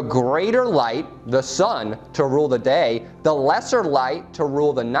 The greater light, the sun, to rule the day. The lesser light to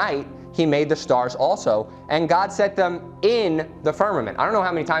rule the night. He made the stars also. And God set them in the firmament. I don't know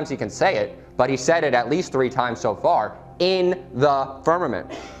how many times he can say it, but he said it at least 3 times so far. In the firmament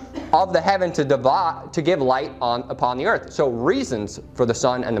of the heaven to give light upon the earth. So reasons for the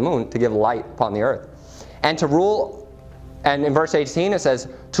sun and the moon to give light upon the earth. And to rule. And in verse 18 it says,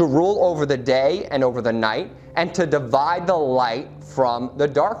 to rule over the day and over the night, and to divide the light from the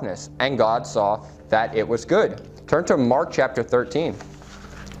darkness. And God saw that it was good. Turn to Mark chapter 13.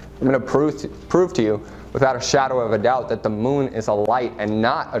 I'm going to prove to you without a shadow of a doubt that the moon is a light and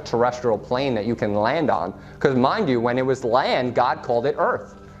not a terrestrial plane that you can land on. Because mind you, when it was land, God called it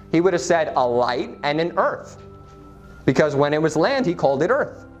earth. He would have said a light and an earth. Because when it was land, he called it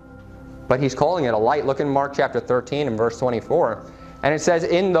earth. But he's calling it a light. Look in Mark chapter 13 and verse 24. And it says,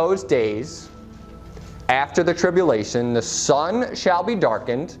 in those days, after the tribulation, the sun shall be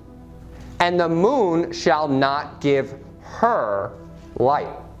darkened, and the moon shall not give her light.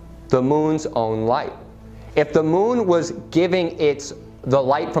 The moon's own light. If the moon was giving the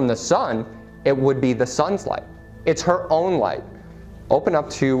light from the sun, it would be the sun's light. It's her own light. Open up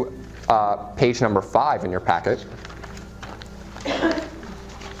to page number 5 in your packet.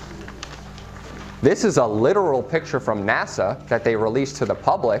 This is a literal picture from NASA that they released to the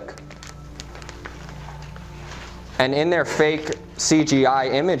public. And in their fake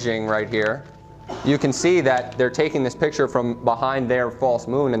CGI imaging right here, you can see that they're taking this picture from behind their false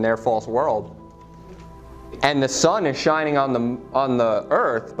moon and their false world. And the sun is shining on the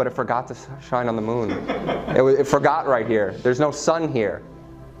earth, but it forgot to shine on the moon. It forgot right here. There's no sun here.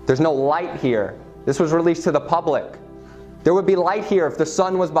 There's no light here. This was released to the public. There would be light here if the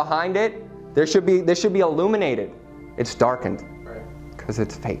sun was behind it. This should be illuminated. It's darkened because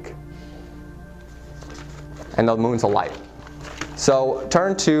it's fake. And the moon's a light. So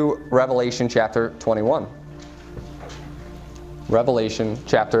turn to Revelation chapter 21. Revelation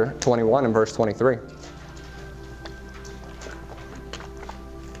chapter 21 and verse 23.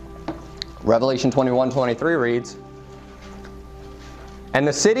 Revelation 21:23 reads, "And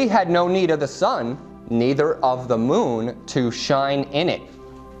the city had no need of the sun, neither of the moon to shine in it.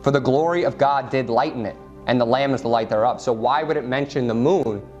 For the glory of God did lighten it, and the Lamb is the light thereof." So why would it mention the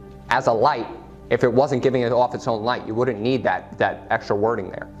moon as a light if it wasn't giving it off its own light? You wouldn't need that extra wording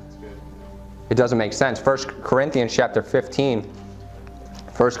there. It doesn't make sense. 1 Corinthians chapter 15.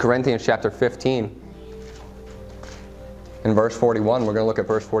 1 Corinthians chapter 15. In verse 41, we're going to look at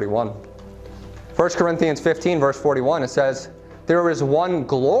verse 41. 1 Corinthians 15, verse 41, it says, "There is one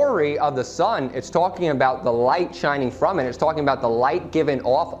glory of the sun." It's talking about the light shining from it. It's talking about the light given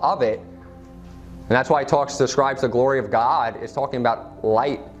off of it. And that's why it describes the glory of God. It's talking about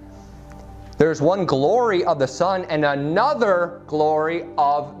light. "There's one glory of the sun and another glory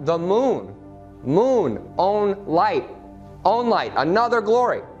of the moon." Moon, own light, another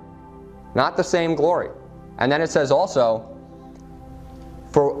glory. Not the same glory. And then it says also,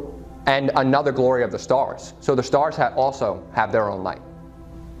 and another glory of the stars. So the stars also have their own light.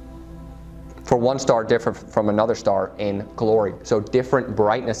 For one star different from another star in glory. So different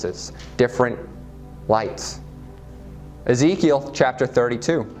brightnesses, different lights. Ezekiel chapter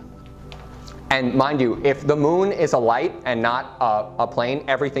 32. And mind you, if the moon is a light and not a plane,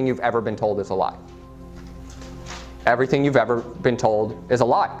 everything you've ever been told is a lie. Everything you've ever been told is a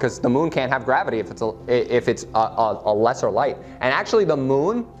lie, because the moon can't have gravity if it's a lesser light. And actually the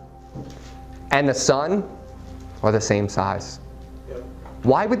moon and the sun are the same size. Yep.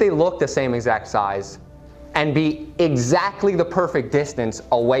 Why would they look the same exact size and be exactly the perfect distance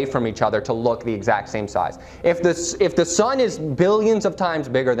away from each other to look the exact same size? If the sun is billions of times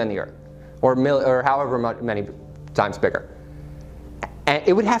bigger than the earth, or however many times bigger, and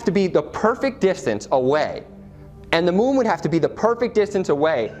it would have to be the perfect distance away, and the moon would have to be the perfect distance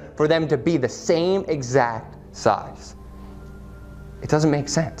away for them to be the same exact size. It doesn't make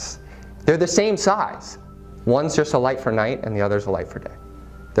sense. They're the same size. One's just a light for night and the other's a light for day.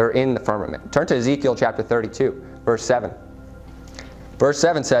 They're in the firmament. Turn to Ezekiel chapter 32, verse 7. Verse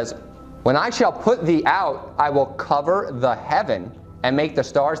 7 says, "When I shall put thee out, I will cover the heaven and make the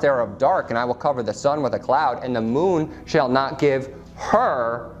stars thereof dark, and I will cover the sun with a cloud, and the moon shall not give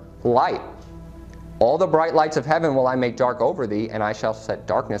her light. All the bright lights of heaven will I make dark over thee, and I shall set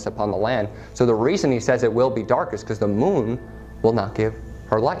darkness upon the land." So the reason he says it will be dark is because the moon will not give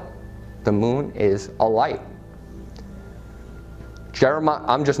her light. The moon is a light.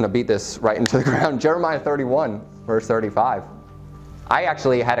 I'm just going to beat this right into the ground. Jeremiah 31, verse 35. I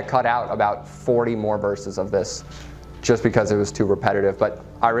actually had to cut out about 40 more verses of this just because it was too repetitive, but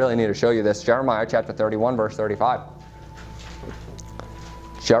I really need to show you this. Jeremiah chapter 31, verse 35.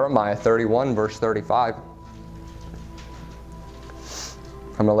 Jeremiah 31, verse 35.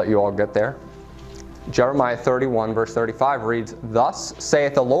 I'm going to let you all get there. Jeremiah 31, verse 35 reads, "Thus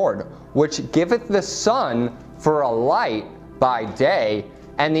saith the Lord, which giveth the sun for a light by day,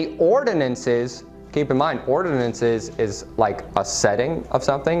 and the ordinances," keep in mind, ordinances is like a setting of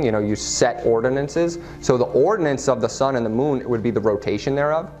something. You know, you set ordinances. So the ordinance of the sun and the moon would be the rotation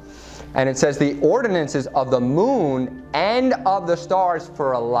thereof. And it says, "The ordinances of the moon and of the stars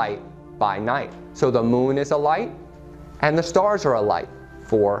for a light by night." So the moon is a light, and the stars are a light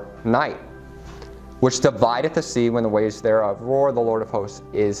for night. "Which divideth the sea when the waves thereof roar, the Lord of hosts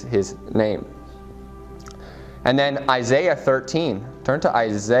is his name." And then Isaiah 13. Turn to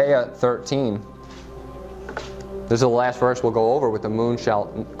Isaiah 13. This is the last verse we'll go over with the moon shall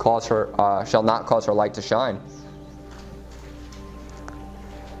not cause her light to shine.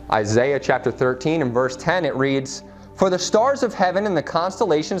 Isaiah chapter 13 and verse 10, it reads, "For the stars of heaven and the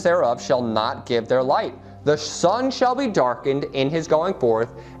constellations thereof shall not give their light. The sun shall be darkened in his going forth,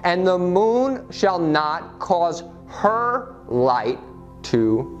 and the moon shall not cause her light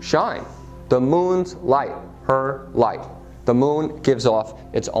to shine." The moon's light, her light. The moon gives off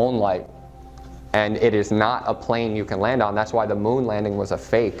its own light, and it is not a plane you can land on. That's why the moon landing was a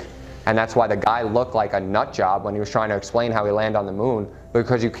fake, and that's why the guy looked like a nut job when he was trying to explain how he landed on the moon,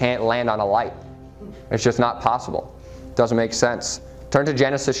 because you can't land on a light. It's just not possible. It doesn't make sense. Turn to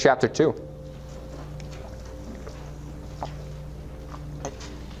Genesis chapter 2.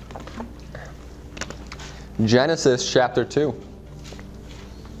 Genesis chapter 2.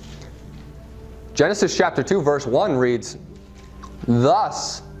 Genesis chapter 2 verse 1 reads,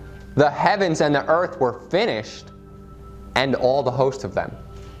 "Thus the heavens and the earth were finished, and all the host of them.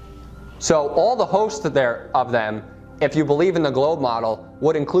 So all the hosts of them, if you believe in the globe model,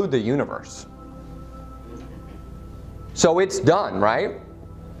 would include the universe. So it's done, right?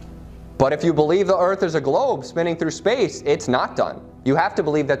 But if you believe the earth is a globe spinning through space, it's not done. You have to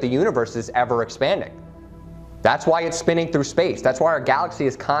believe that the universe is ever expanding. That's why it's spinning through space. That's why our galaxy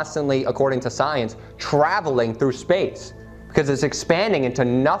is constantly, according to science, traveling through space, because it's expanding into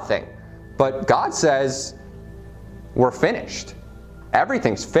nothing. But God says we're finished.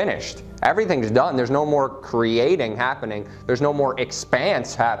 Everything's finished. Everything's done. There's no more creating happening. There's no more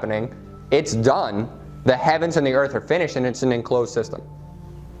expanse happening. It's done. The heavens and the earth are finished, and it's an enclosed system.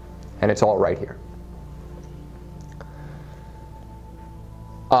 And it's all right here.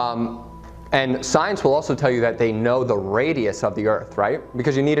 And science will also tell you that they know the radius of the earth, right?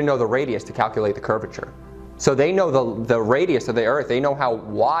 Because you need to know the radius to calculate the curvature. So they know the radius of the earth. They know how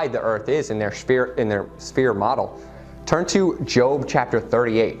wide the earth is in their sphere model. Turn to Job chapter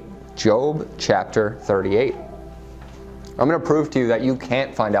 38. Job chapter 38. I'm going to prove to you that you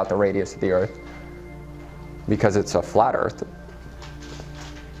can't find out the radius of the earth because it's a flat earth.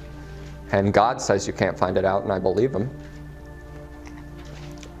 And God says you can't find it out, and I believe him.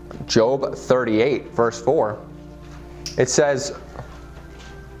 Job 38, verse 4. It says,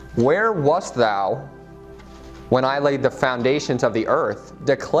 "Where wast thou when I laid the foundations of the earth?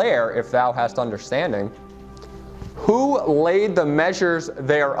 Declare if thou hast understanding. Who laid the measures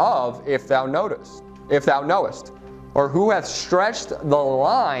thereof, if thou knowest? Or who hath stretched the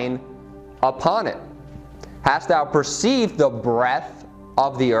line upon it? Hast thou perceived the breadth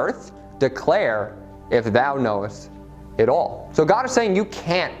of the earth? Declare if thou knowest it all." So God is saying you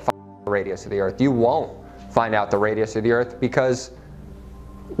can't find out the radius of the earth. You won't find out the radius of the earth because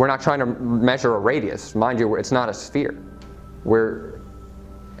we're not trying to measure a radius. Mind you, it's not a sphere.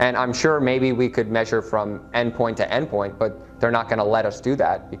 And I'm sure maybe we could measure from endpoint to endpoint, but they're not going to let us do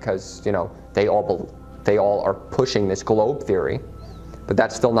that because, you know, they all are pushing this globe theory. But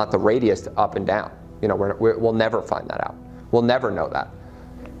that's still not the radius up and down. You know, we'll never find that out. We'll never know that.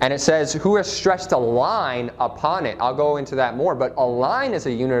 And it says, "Who has stretched a line upon it?" I'll go into that more, but a line is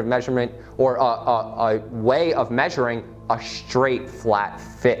a unit of measurement, or a way of measuring a straight, flat,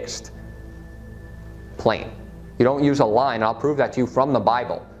 fixed plane. You don't use a line. I'll prove that to you from the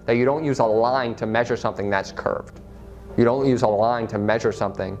Bible, that you don't use a line to measure something that's curved. You don't use a line to measure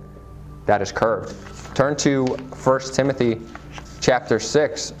something that is curved. Turn to 1 Timothy chapter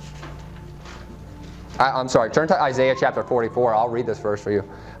 6. Turn to Isaiah chapter 44. I'll read this verse for you.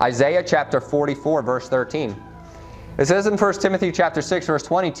 Isaiah chapter 44, verse 13. It says in 1 Timothy chapter 6, verse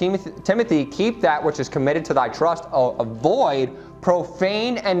 20, "Timothy, keep that which is committed to thy trust, avoid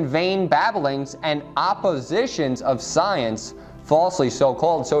profane and vain babblings and oppositions of science, falsely so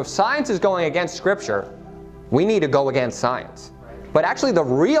called." So if science is going against Scripture, we need to go against science. But actually the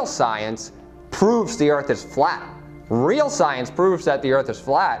real science proves the earth is flat. Real science proves that the earth is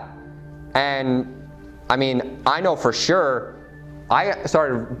flat. And I mean, I know for sure, I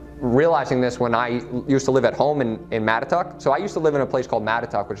started realizing this when I used to live at home in Mattituck. So I used to live in a place called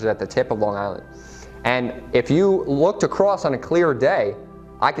Mattituck, which is at the tip of Long Island. And if you looked across on a clear day,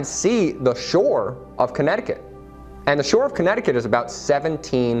 I could see the shore of Connecticut. And the shore of Connecticut is about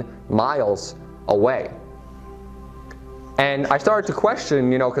 17 miles away. And I started to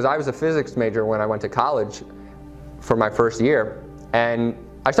question, you know, because I was a physics major when I went to college for my first year. And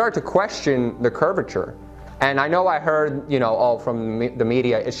I started to question the curvature. And I know I heard, you know, oh, from the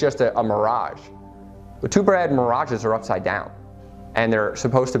media, it's just a mirage. But too bad mirages are upside down. And they're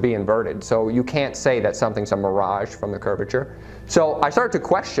supposed to be inverted. So you can't say that something's a mirage from the curvature. So I started to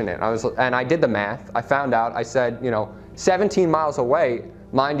question it. And I did the math. I found out, I said, you know, 17 miles away,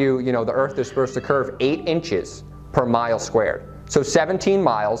 mind you, the earth is supposed to curve 8 inches per mile squared. So 17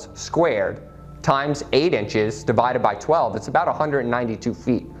 miles squared times 8 inches divided by 12, it's about 192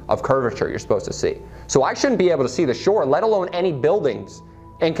 feet of curvature you're supposed to see. So I shouldn't be able to see the shore, let alone any buildings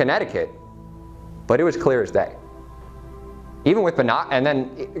in Connecticut, but it was clear as day. Even with and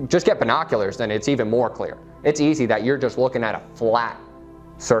then just get binoculars, then it's even more clear. It's easy that you're just looking at a flat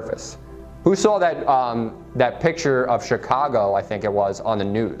surface. Who saw that picture of Chicago, I think it was, on the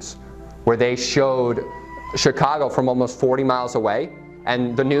news, where they showed Chicago from almost 40 miles away,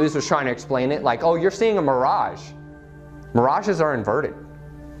 and the news was trying to explain it like, oh, you're seeing a mirage. Mirages are inverted.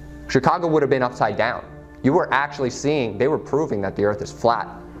 Chicago would have been upside down. You were actually seeing, they were proving that the earth is flat,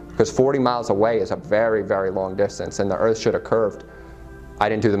 because 40 miles away is a very, very long distance, and the earth should have curved, I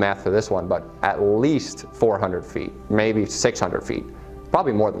didn't do the math for this one, but at least 400 feet, maybe 600 feet.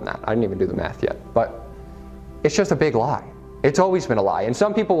 Probably more than that. I didn't even do the math yet. But it's just a big lie. It's always been a lie. And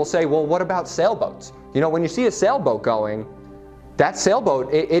some people will say, well, what about sailboats? You know, when you see a sailboat going, that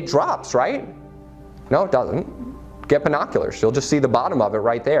sailboat, it drops, right? No, it doesn't. Get binoculars. You'll just see the bottom of it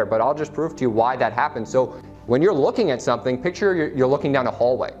right there. But I'll just prove to you why that happens. So when you're looking at something, picture you're looking down a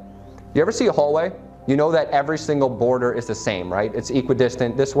hallway. You ever see a hallway? You know that every single border is the same, right? It's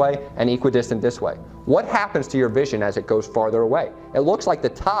equidistant this way and equidistant this way. What happens to your vision as it goes farther away? It looks like the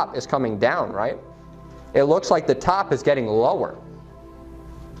top is coming down, right? It looks like the top is getting lower.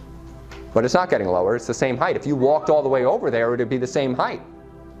 But it's not getting lower, it's the same height. If you walked all the way over there, it would be the same height.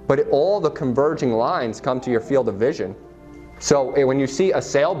 But all the converging lines come to your field of vision. So when you see a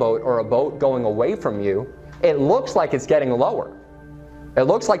sailboat or a boat going away from you, it looks like it's getting lower. It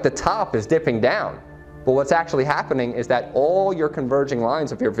looks like the top is dipping down. But what's actually happening is that all your converging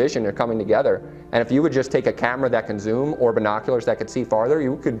lines of your vision are coming together. And if you would just take a camera that can zoom or binoculars that could see farther,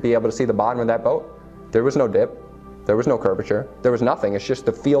 you could be able to see the bottom of that boat. There was no dip. There was no curvature. There was nothing. It's just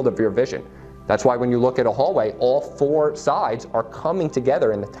the field of your vision. That's why when you look at a hallway, all four sides are coming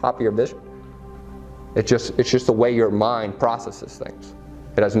together in the top of your vision. It's just the way your mind processes things.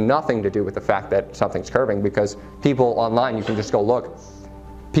 It has nothing to do with the fact that something's curving, because people online, you can just go look.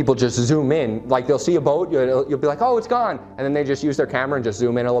 People just zoom in, like they'll see a boat, you'll be like, oh, it's gone. And then they just use their camera and just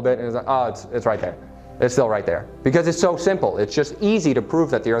zoom in a little bit, and it's like, oh, it's right there. It's still right there. Because it's so simple. It's just easy to prove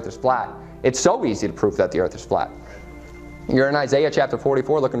that the earth is flat. It's so easy to prove that the earth is flat. You're in Isaiah chapter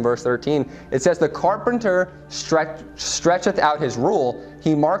 44, look in verse 13. It says, the carpenter stretcheth out his rule,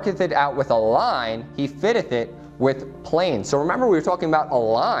 he marketh it out with a line, he fitteth it with planes. So remember we were talking about a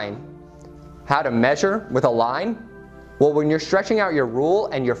line, how to measure with a line? Well, when you're stretching out your rule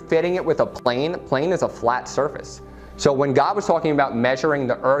and you're fitting it with a plane is a flat surface. So when God was talking about measuring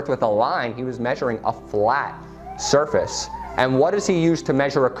the earth with a line, he was measuring a flat surface. And what does he use to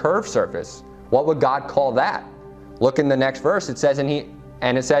measure a curved surface? What would God call that? Look in the next verse. It says, and he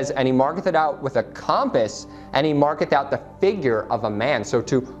marketh it out with a compass, and he marketh out the figure of a man. So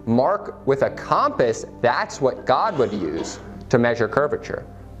to mark with a compass, that's what God would use to measure curvature.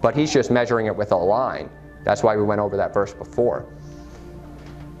 But he's just measuring it with a line. That's why we went over that verse before.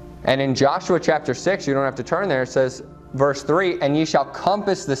 And in Joshua chapter 6, you don't have to turn there, it says, verse 3, and ye shall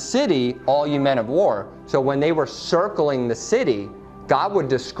compass the city, all you men of war. So when they were circling the city, God would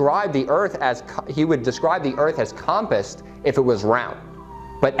describe the earth as, compassed if it was round.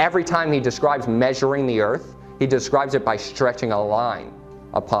 But every time he describes measuring the earth, he describes it by stretching a line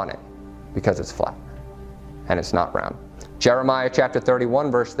upon it, because it's flat and it's not round. Jeremiah chapter 31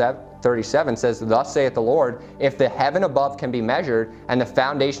 verse 37 says, thus saith the Lord, if the heaven above can be measured, and the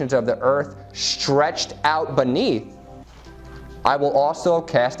foundations of the earth stretched out beneath, I will also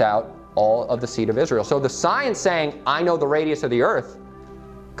cast out all of the seed of Israel. So the science saying, I know the radius of the earth,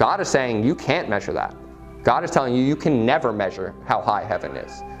 God is saying you can't measure that. God is telling you, you can never measure how high heaven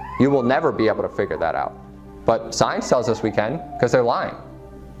is. You will never be able to figure that out. But science tells us we can, because they're lying.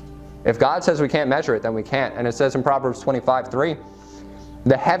 If God says we can't measure it, then we can't. And it says in Proverbs 25:3,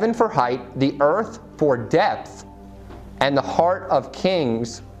 the heaven for height, the earth for depth, and the heart of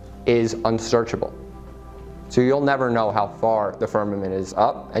kings is unsearchable. So you'll never know how far the firmament is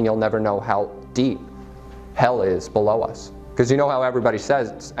up, and you'll never know how deep hell is below us. Because you know how everybody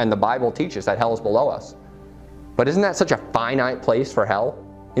says, and the Bible teaches that hell is below us. But isn't that such a finite place for hell?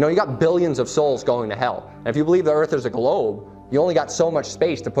 You know, you got billions of souls going to hell. And if you believe the earth is a globe, you only got so much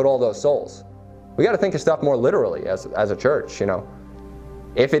space to put all those souls. We got to think of stuff more literally as a church, you know.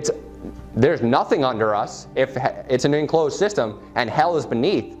 If there's nothing under us, if it's an enclosed system and hell is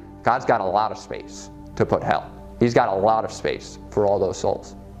beneath, God's got a lot of space to put hell. He's got a lot of space for all those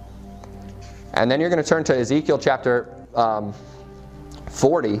souls. And then you're going to turn to Ezekiel chapter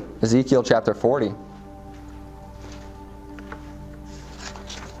 40. Ezekiel chapter 40.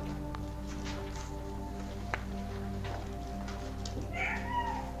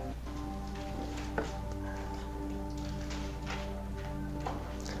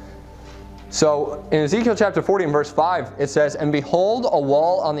 So in Ezekiel chapter 40 and verse 5, it says, and behold, a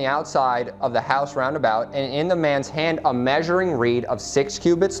wall on the outside of the house round about, and in the man's hand a measuring reed of 6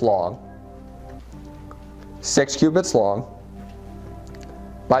 cubits long, 6 cubits long,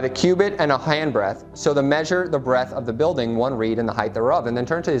 by the cubit and a handbreadth, so to measure the breadth of the building, 1 reed and the height thereof. And then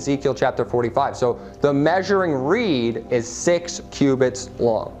turn to Ezekiel chapter 45. So the measuring reed is 6 cubits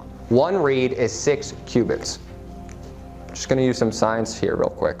long. 1 reed is 6 cubits. Just going to use some science here real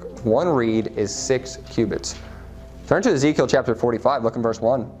quick. 1 reed is 6 cubits. Turn to Ezekiel chapter 45, look in verse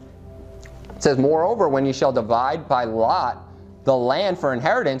 1. It says, moreover, when ye shall divide by lot the land for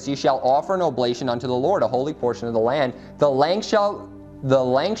inheritance, ye shall offer an oblation unto the Lord, a holy portion of the land. The length shall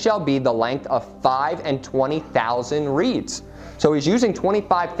be the length of 25,000 reeds. So he's using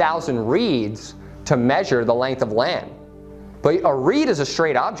 25,000 reeds to measure the length of land. But a reed is a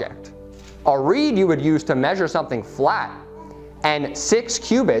straight object. A reed you would use to measure something flat. And 6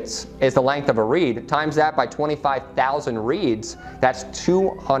 cubits is the length of a reed. Times that by 25,000 reeds, that's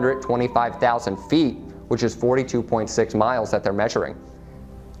 225,000 feet, which is 42.6 miles that they're measuring.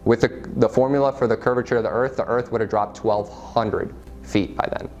 With the formula for the curvature of the Earth would have dropped 1,200 feet by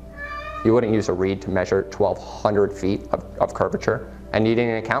then. You wouldn't use a reed to measure 1,200 feet of curvature, and you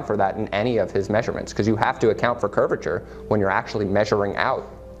didn't account for that in any of his measurements, because you have to account for curvature when you're actually measuring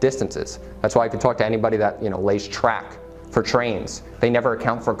out distances. That's why if you talk to anybody that lays track for trains, they never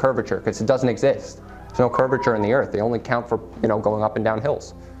account for curvature because it doesn't exist. There's no curvature in the Earth. They only count for going up and down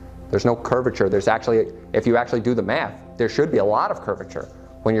hills. There's no curvature. There's actually, if you actually do the math, there should be a lot of curvature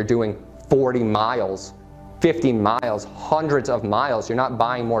when you're doing 40 miles, 50 miles, hundreds of miles. You're not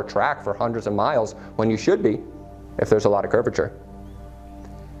buying more track for hundreds of miles when you should be, if there's a lot of curvature.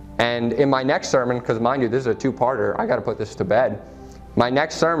 And in my next sermon, because mind you, this is a two-parter, I got to put this to bed. My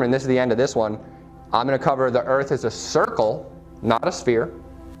next sermon, this is the end of this one, I'm going to cover the Earth is a circle, not a sphere.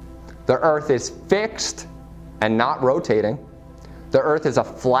 The Earth is fixed and not rotating. The Earth is a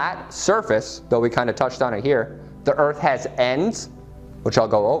flat surface, though we kind of touched on it here. The Earth has ends, which I'll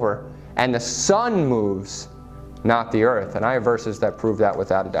go over. And the sun moves, not the Earth. And I have verses that prove that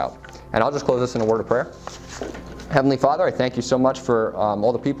without a doubt. And I'll just close this in a word of prayer. Heavenly Father, I thank you so much for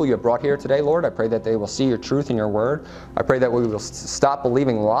all the people you have brought here today, Lord. I pray that they will see your truth in your word. I pray that we will stop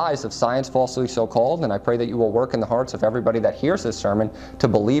believing lies of science, falsely so called. And I pray that you will work in the hearts of everybody that hears this sermon to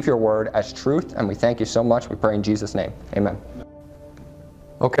believe your word as truth. And we thank you so much. We pray in Jesus' name. Amen.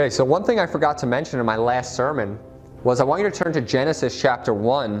 Okay, so one thing I forgot to mention in my last sermon was I want you to turn to Genesis chapter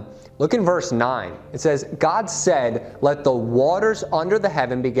 1. Look in verse 9. It says, God said, let the waters under the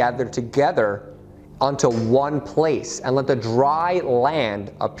heaven be gathered together unto one place, and let the dry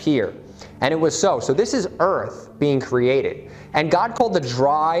land appear. And it was so. So this is earth being created. And God called the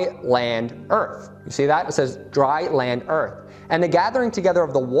dry land earth. You see that? It says dry land earth. And the gathering together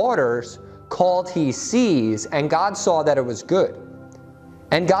of the waters called he seas, and God saw that it was good.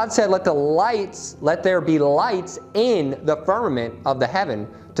 And God said, let there be lights in the firmament of the heaven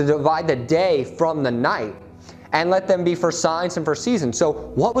to divide the day from the night, and let them be for signs and for seasons. So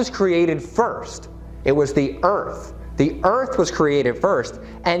what was created first? It was the earth. The earth was created first,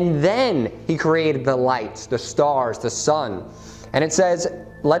 and then he created the lights, the stars, the sun. And it says,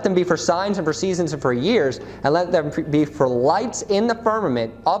 let them be for signs and for seasons and for years, and let them be for lights in the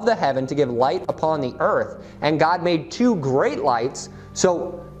firmament of the heaven to give light upon the earth. And God made 2 great lights.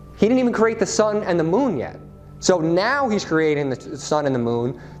 So he didn't even create the sun and the moon yet. So now he's creating the sun and the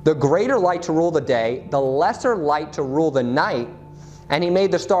moon, the greater light to rule the day, the lesser light to rule the night. And he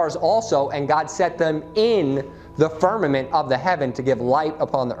made the stars also, and God set them in the firmament of the heaven to give light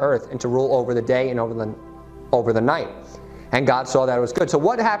upon the earth and to rule over the day and over the night. And God saw that it was good. So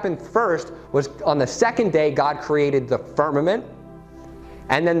what happened first was on the second day, God created the firmament.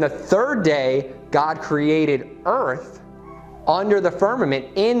 And then the third day, God created earth under the firmament,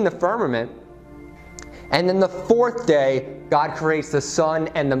 in the firmament. And then the fourth day, God creates the sun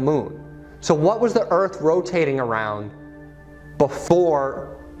and the moon. So what was the earth rotating around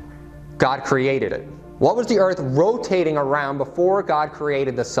before God created it? What was the earth rotating around before God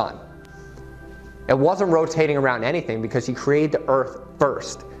created the sun? It wasn't rotating around anything because he created the earth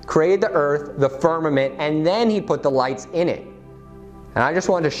first. Created the earth, the firmament, and then he put the lights in it. And I just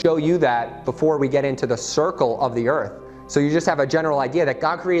wanted to show you that before we get into the circle of the earth. So you just have a general idea that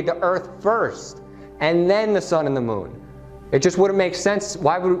God created the earth first, and then the sun and the moon. It just wouldn't make sense.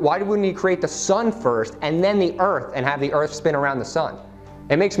 Why wouldn't he create the sun first and then the earth and have the earth spin around the sun?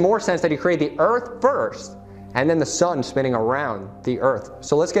 It makes more sense that he created the earth first and then the sun spinning around the earth.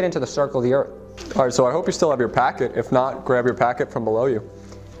 So let's get into the circle of the earth. All right, so I hope you still have your packet. If not, grab your packet from below you.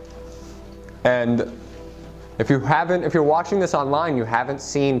 And if you're watching this online, you haven't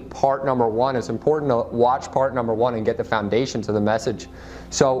seen part number 1, it's important to watch part number 1 and get the foundations of the message.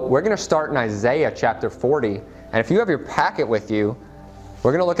 So we're going to start in Isaiah chapter 40. And if you have your packet with you,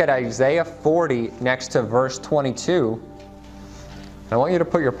 we're going to look at Isaiah 40 next to verse 22. And I want you to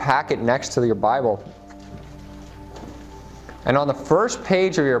put your packet next to your Bible. And on the first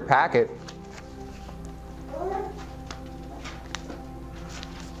page of your packet,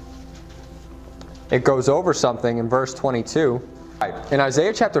 it goes over something in verse 22. In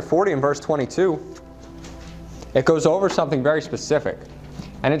Isaiah chapter 40 and verse 22, it goes over something very specific.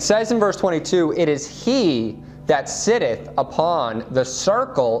 And it says in verse 22, it is he that sitteth upon the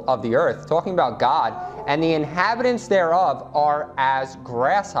circle of the earth, talking about God, and the inhabitants thereof are as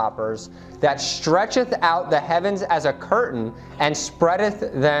grasshoppers, that stretcheth out the heavens as a curtain, and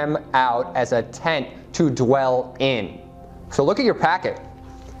spreadeth them out as a tent to dwell in. So look at your packet.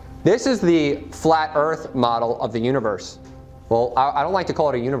 This is the flat earth model of the universe. Well, I don't like to call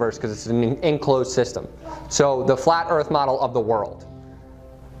it a universe because it's an enclosed system. So the flat earth model of the world.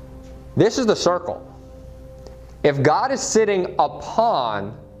 This is the circle. If God is sitting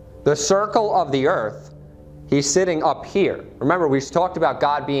upon the circle of the earth, he's sitting up here. Remember, we talked about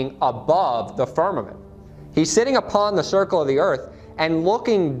God being above the firmament. He's sitting upon the circle of the earth and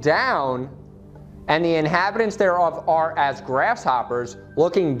looking down, and the inhabitants thereof are as grasshoppers,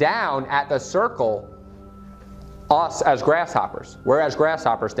 looking down at the circle, us as grasshoppers. We're as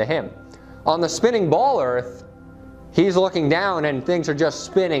grasshoppers to him. On the spinning ball earth, he's looking down and things are just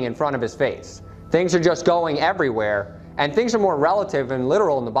spinning in front of his face. Things are just going everywhere. And things are more relative and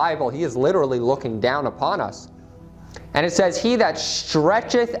literal in the Bible. He is literally looking down upon us. And it says, he that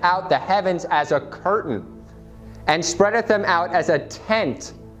stretcheth out the heavens as a curtain, and spreadeth them out as a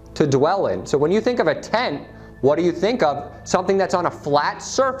tent to dwell in. So when you think of a tent, what do you think of? Something that's on a flat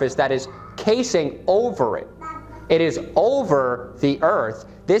surface that is casing over it. It is over the earth.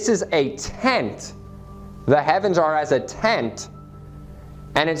 This is a tent. The heavens are as a tent.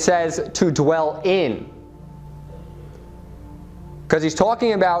 And it says to dwell in. Because he's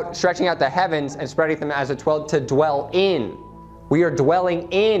talking about stretching out the heavens and spreading them as to dwell in. We are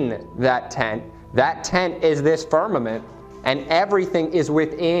dwelling in that tent. That tent is this firmament, and everything is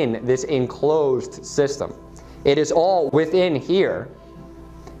within this enclosed system. It is all within here,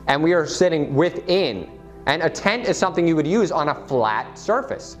 and we are sitting within. And a tent is something you would use on a flat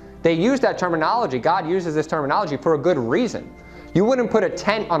surface. They use that terminology. God uses this terminology for a good reason. You wouldn't put a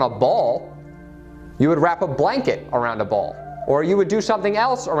tent on a ball. You would wrap a blanket around a ball. Or you would do something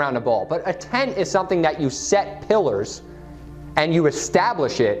else around a ball. But a tent is something that you set pillars and you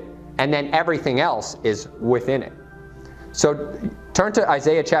establish it, and then everything else is within it. So turn to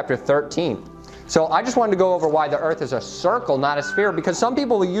Isaiah chapter 13. So I just wanted to go over why the earth is a circle, not a sphere, because some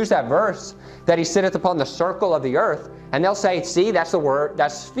people will use that verse that he sitteth upon the circle of the earth, and they'll say, see, that's the word,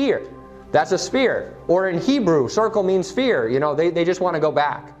 that's sphere. That's a sphere. Or in Hebrew, circle means sphere. You know, they just want to go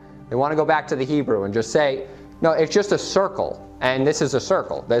back. They want to go back to the Hebrew and just say, no, it's just a circle, and this is a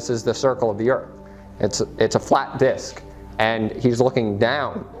circle. This is the circle of the earth. It's a flat disc, and he's looking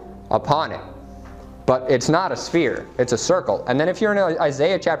down upon it. But it's not a sphere, it's a circle. And then if you're in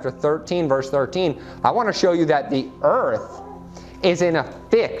Isaiah chapter 13, verse 13, I want to show you that the earth is in a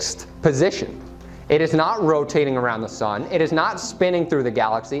fixed position. It is not rotating around the sun. It is not spinning through the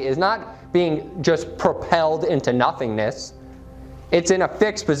galaxy. It is not being just propelled into nothingness. It's in a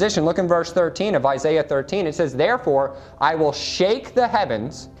fixed position. Look in verse 13 of Isaiah 13. It says, therefore, I will shake the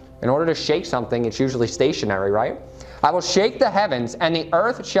heavens. In order to shake something, it's usually stationary, right? I will shake the heavens, and the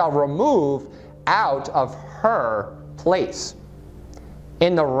earth shall remove out of her place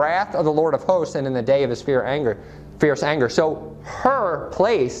in the wrath of the Lord of hosts and in the day of his fierce anger. So her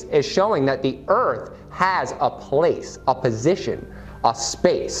place is showing that the earth has a place, a position, a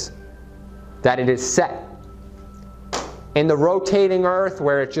space, that it is set. In the rotating earth,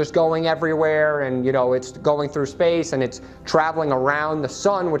 where it's just going everywhere, and you know, it's going through space and it's traveling around the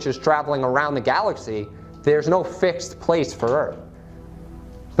sun, which is traveling around the galaxy, there's no fixed place for earth.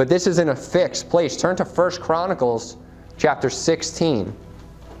 But this is in a fixed place. Turn to 1 Chronicles chapter 16.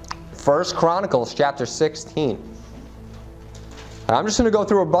 1 Chronicles chapter 16. And I'm just going to go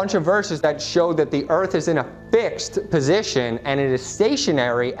through a bunch of verses that show that the earth is in a fixed position and it is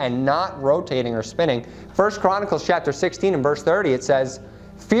stationary and not rotating or spinning. 1 Chronicles chapter 16 and verse 30, it says,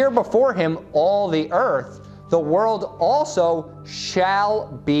 fear before him all the earth, the world also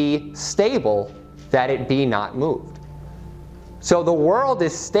shall be stable, that it be not moved. So the world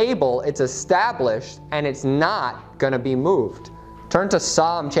is stable, it's established, and it's not going to be moved. Turn to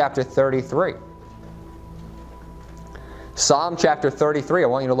Psalm chapter 33. Psalm chapter 33, I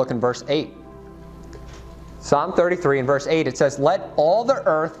want you to look in verse 8. Psalm 33 and verse 8, it says, let all the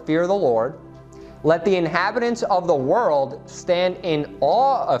earth fear the Lord. Let the inhabitants of the world stand in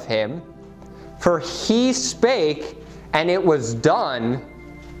awe of him. For he spake, and it was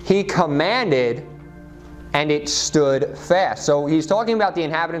done. He commanded, and it stood fast. So he's talking about the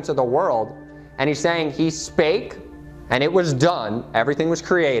inhabitants of the world, and he's saying he spake, and it was done. Everything was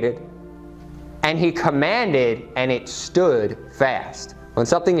created. And he commanded, and it stood fast. When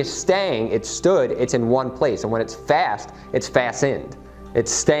something is staying, it stood, it's in one place. And when it's fast, it's fastened.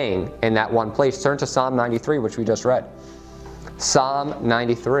 It's staying in that one place. Turn to Psalm 93, which we just read. Psalm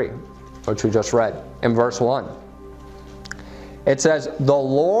 93. which we just read in verse 1. It says, the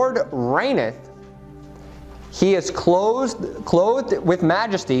Lord reigneth. He is clothed with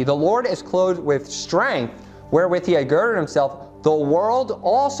majesty. The Lord is clothed with strength, wherewith he had girded himself. The world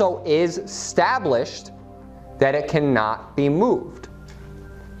also is established, that it cannot be moved.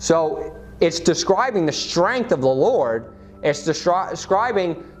 So it's describing the strength of the Lord. It's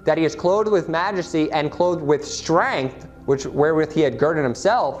describing that he is clothed with majesty and clothed with strength, wherewith he had girded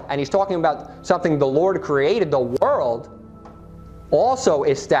himself. And he's talking about something the Lord created, the world, also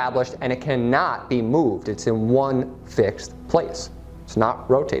established, and it cannot be moved. It's in one fixed place. It's not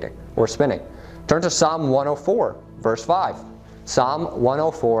rotating or spinning. Turn to Psalm 104, verse 5. Psalm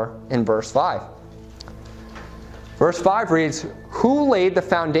 104 in verse 5. Verse 5 reads, who laid the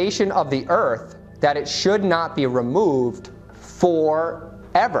foundation of the earth, that it should not be removed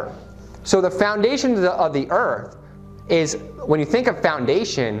forever? So the foundation of the earth is, when you think of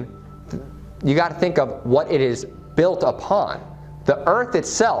foundation, you got to think of what it is built upon. The earth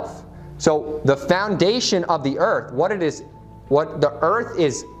itself. So the foundation of the earth, what the earth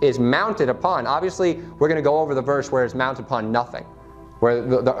is mounted upon. Obviously, we're going to go over the verse where it's mounted upon nothing, where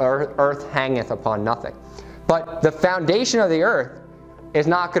the earth hangeth upon nothing. But the foundation of the earth is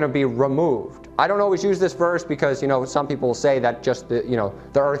not going to be removed. I don't always use this verse because, some people will say that just the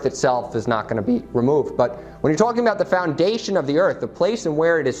earth itself is not going to be removed. But when you're talking about the foundation of the earth, the place and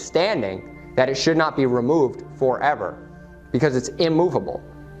where it is standing, that it should not be removed forever, because it's immovable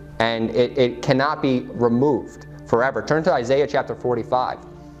and it cannot be removed forever. Turn to Isaiah chapter 45.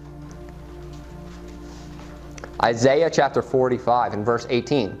 Isaiah chapter 45 in verse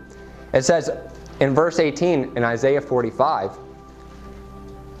 18. It says in verse 18 in Isaiah 45,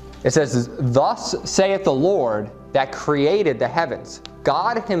 it says, thus saith the Lord that created the heavens,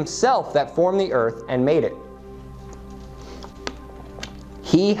 God himself that formed the earth and made it.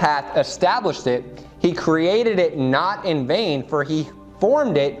 He hath established it. He created it not in vain, for he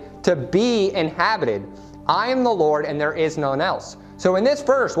formed it to be inhabited. I am the Lord, and there is none else. So in this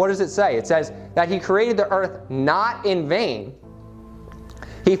verse, what does it say? It says that he created the earth not in vain.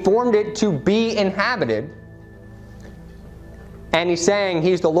 He formed it to be inhabited. And he's saying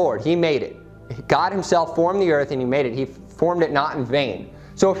he's the Lord. He made it. God himself formed the earth and he made it. He formed it not in vain.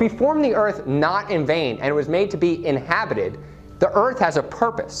 So if he formed the earth not in vain and it was made to be inhabited, the earth has a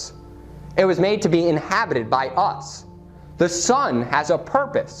purpose. It was made to be inhabited by us. The sun has a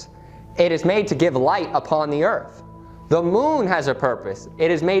purpose. It is made to give light upon the earth. The moon has a purpose. It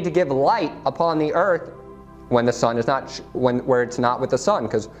is made to give light upon the earth when the sun is not, where it's not with the sun,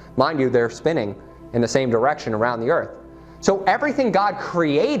 because mind you, they're spinning in the same direction around the earth. So everything God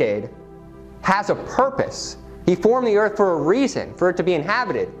created has a purpose. He formed the earth for a reason, for it to be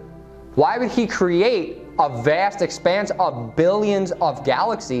inhabited. Why would he create a vast expanse of billions of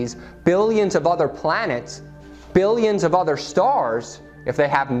galaxies, billions of other planets, billions of other stars, if they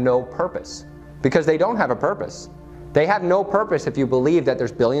have no purpose? Because they don't have a purpose. They have no purpose if you believe that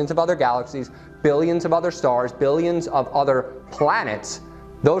there's billions of other galaxies, billions of other stars, billions of other planets.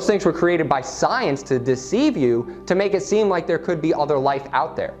 Those things were created by science to deceive you, to make it seem like there could be other life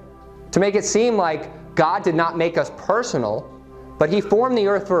out there. To make it seem like God did not make us personal, but he formed the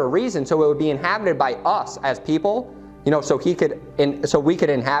earth for a reason, so it would be inhabited by us as people, so we could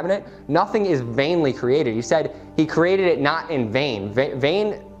inhabit it. Nothing is vainly created. He said he created it not in vain.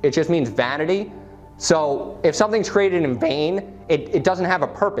 Vain, it just means vanity. So if something's created in vain, it doesn't have a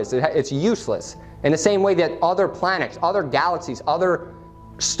purpose. It's useless. In the same way that other planets, other galaxies, other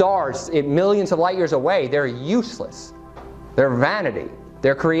stars, millions of light years away, they're useless. They're vanity.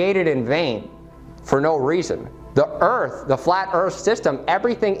 They're created in vain for no reason. The earth, the flat earth system,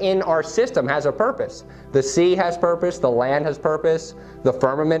 everything in our system has a purpose. The sea has purpose, the land has purpose, the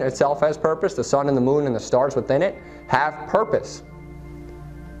firmament itself has purpose, the sun and the moon and the stars within it have purpose.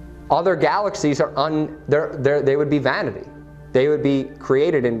 Other galaxies they would be vanity. They would be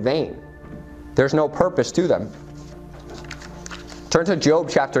created in vain. There's no purpose to them. Turn to Job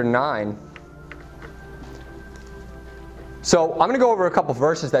chapter 9. So I'm going to go over a couple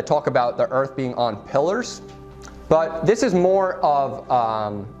verses that talk about the earth being on pillars. But this is more of,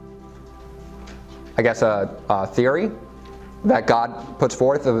 a theory that God puts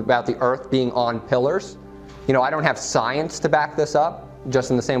forth about the earth being on pillars. I don't have science to back this up,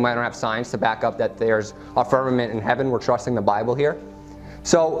 just in the same way I don't have science to back up that there's a firmament in heaven. We're trusting the Bible here.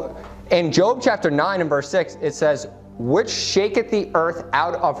 So in Job chapter 9 and verse 6, it says, which shaketh the earth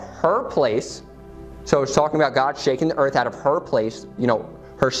out of her place. So it's talking about God shaking the earth out of her place,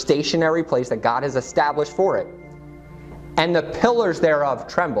 her stationary place that God has established for it. And the pillars thereof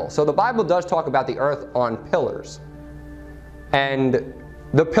tremble. So the Bible does talk about the earth on pillars. And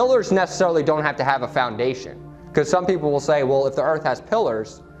the pillars necessarily don't have to have a foundation. Because some people will say, well, if the earth has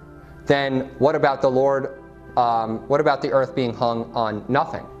pillars, then what about the Lord, what about the earth being hung on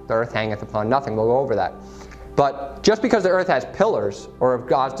nothing? The earth hangeth upon nothing. We'll go over that. But just because the earth has pillars, or if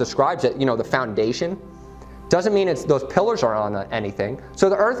God describes it, the foundation, doesn't mean those pillars are on anything. So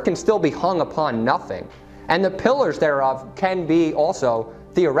the earth can still be hung upon nothing. And the pillars thereof can be also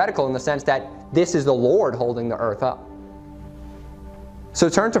theoretical in the sense that this is the Lord holding the earth up. So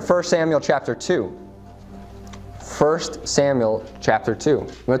turn to 1 Samuel chapter 2. 1 Samuel chapter 2. I'm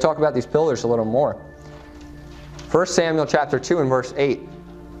going to talk about these pillars a little more. 1 Samuel chapter 2 and verse 8.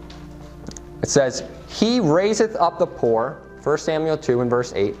 It says, He raiseth up the poor. 1 Samuel 2 and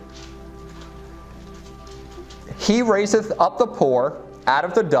verse 8. He raiseth up the poor out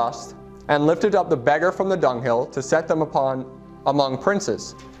of the dust, and lifted up the beggar from the dunghill, to set them among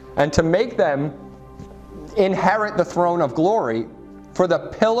princes, and to make them inherit the throne of glory. For the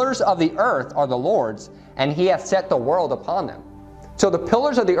pillars of the earth are the Lord's, and He hath set the world upon them. So the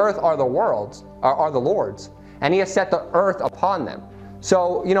pillars of the earth are the Lord's, and He has set the earth upon them.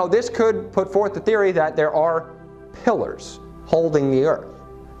 So, this could put forth the theory that there are pillars holding the earth,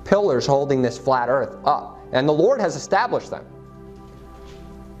 pillars holding this flat earth up, and the Lord has established them.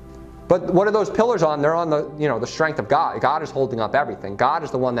 But what are those pillars on? They're on the strength of God. God is holding up everything. God is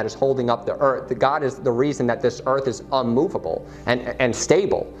the one that is holding up the earth. God is the reason that this earth is unmovable and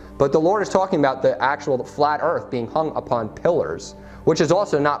stable. But the Lord is talking about the actual flat earth being hung upon pillars, which is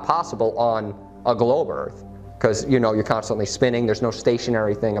also not possible on a globe earth, because you're constantly spinning. There's no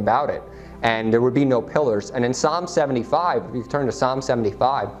stationary thing about it, and there would be no pillars. And in Psalm 75, if you turn to Psalm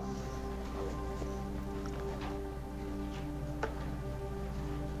 75,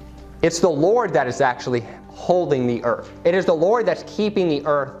 it's the Lord that is actually holding the earth. It is the Lord that's keeping the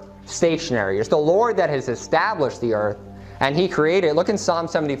earth stationary. It's the Lord that has established the earth, and He created it. Look in Psalm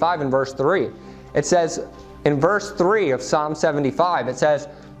 75 in verse 3. It says, in verse 3 of Psalm 75, it says,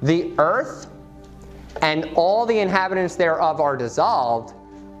 The earth and all the inhabitants thereof are dissolved.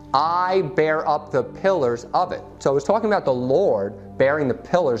 I bear up the pillars of it. So it's talking about the Lord bearing the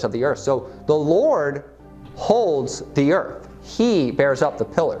pillars of the earth. So the Lord holds the earth. He bears up the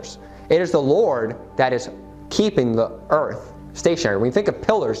pillars. It is the Lord that is keeping the earth stationary. When you think of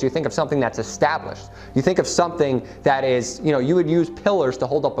pillars, you think of something that's established. You think of something that is, you would use pillars to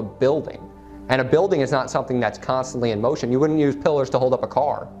hold up a building. And a building is not something that's constantly in motion. You wouldn't use pillars to hold up a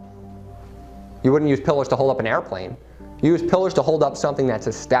car. You wouldn't use pillars to hold up an airplane. You use pillars to hold up something that's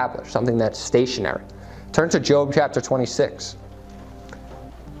established, something that's stationary. Turn to Job chapter 26,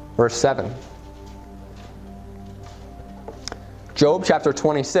 verse 7. Job chapter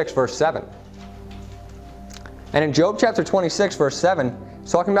 26, verse 7. And in Job chapter 26, verse 7,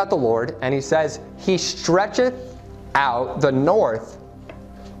 he's talking about the Lord, and he says, He stretcheth out the north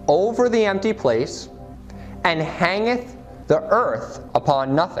over the empty place, and hangeth the earth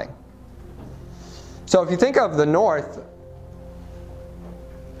upon nothing. So if you think of the north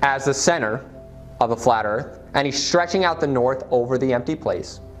as the center of the flat earth, and He's stretching out the north over the empty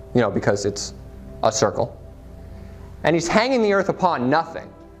place, because it's a circle, and He's hanging the earth upon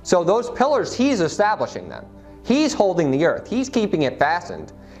nothing. So those pillars, He's establishing them. He's holding the earth. He's keeping it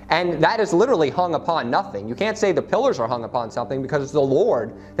fastened. And that is literally hung upon nothing. You can't say the pillars are hung upon something, because it's the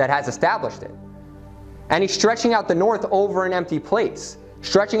Lord that has established it. And He's stretching out the north over an empty place.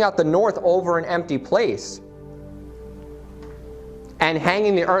 Stretching out the north over an empty place. And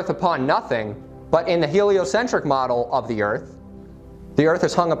hanging the earth upon nothing. But in the heliocentric model of the earth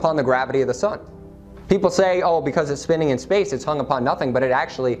is hung upon the gravity of the sun. People say, oh, because it's spinning in space, it's hung upon nothing. But it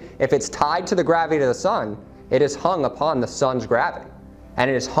actually, if it's tied to the gravity of the sun, it is hung upon the sun's gravity. And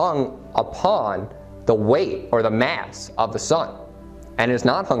it is hung upon the weight or the mass of the sun. And it is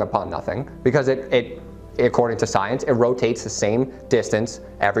not hung upon nothing, because it according to science, it rotates the same distance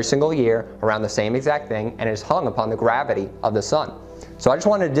every single year around the same exact thing, and it is hung upon the gravity of the sun. So I just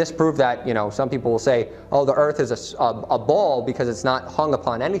wanted to disprove that. Some people will say, oh, the earth is a ball because it's not hung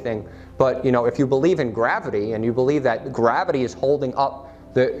upon anything. But if you believe in gravity, and you believe that gravity is holding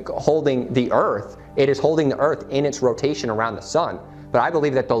the earth, it is holding the earth in its rotation around the sun. But I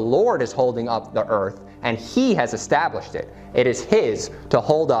believe that the Lord is holding up the earth, and He has established it. It is His to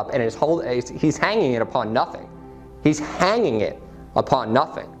hold up, and He's hanging it upon nothing. He's hanging it upon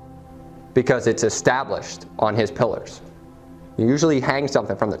nothing because it's established on His pillars. You usually hang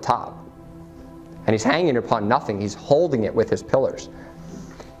something from the top, and He's hanging it upon nothing. He's holding it with His pillars.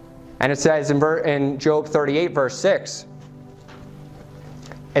 And it says in Job 38, verse 6,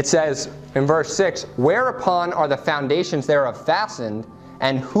 it says in verse 6, Whereupon are the foundations thereof fastened,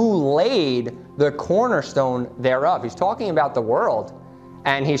 and who laid the cornerstone thereof? He's talking about the world.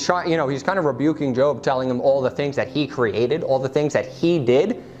 and he's trying, he's kind of rebuking Job, telling him all the things that he created, all the things that he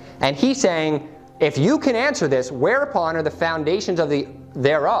did. And he's saying, if you can answer this, whereupon are the foundations of the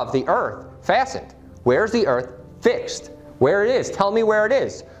earth, fastened? Where's the earth fixed? Where it is? Tell me where it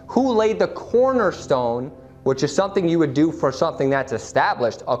is. Who laid the cornerstone, which is something you would do for something that's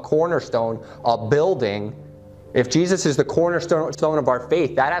established, a cornerstone, a building. If Jesus is the cornerstone of our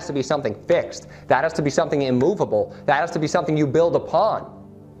faith, that has to be something fixed. That has to be something immovable. That has to be something you build upon.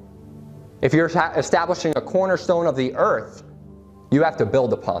 If you're establishing a cornerstone of the earth, you have to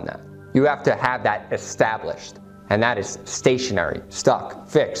build upon that. You have to have that established. And that is stationary, stuck,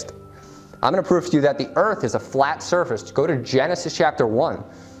 fixed. I'm going to prove to you that the earth is a flat surface. Go to Genesis chapter 1.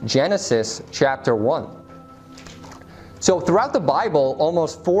 Genesis chapter 1. So throughout the Bible,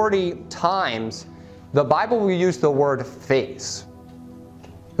 almost 40 times, the Bible will use the word face.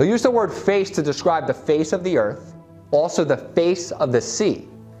 They'll use the word face to describe the face of the earth, also the face of the sea.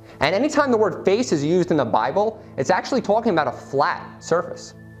 And anytime the word face is used in the Bible, it's actually talking about a flat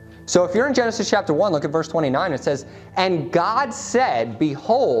surface. So if you're in Genesis chapter 1, look at verse 29, it says, "And God said,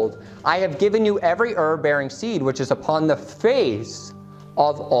 Behold, I have given you every herb bearing seed which is upon the face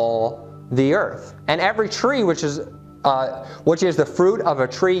of all the earth, and every tree which is the fruit of a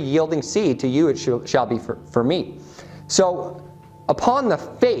tree yielding seed, to you it shall be for meat." So, upon the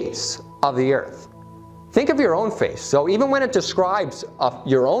face of the earth. Think of your own face. So even when it describes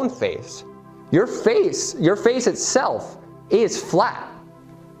your own face, your face itself is flat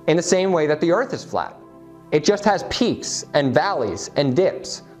in the same way that the earth is flat. It just has peaks and valleys and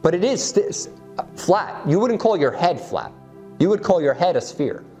dips, but it is flat. You wouldn't call your head flat. You would call your head a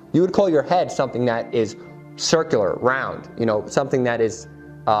sphere. You would call your head something that is circular, round, something that is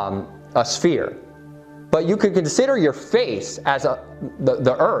a sphere. But you could consider your face as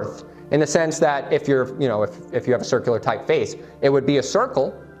the earth, in the sense that if you have a circular type face, it would be a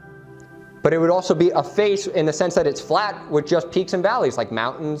circle, but it would also be a face in the sense that it's flat with just peaks and valleys, like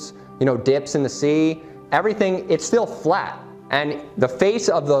mountains, dips in the sea, everything, it's still flat. And the face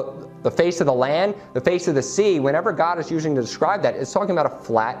of the land, the face of the sea, whenever God is using to describe that, it's talking about a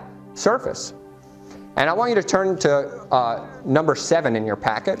flat surface. And I want you to turn to number 7 in your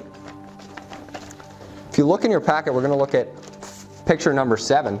packet. If you look in your packet, we're going to look at picture number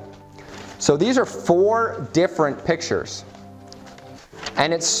 7. So these are 4 different pictures.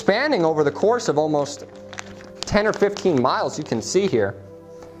 And it's spanning over the course of almost 10 or 15 miles, you can see here.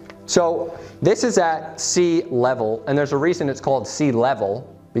 So this is at sea level, and there's a reason it's called sea level,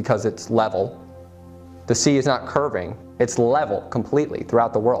 because it's level. The sea is not curving, it's level completely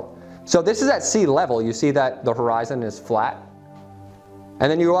throughout the world. So this is at sea level. You see that the horizon is flat. And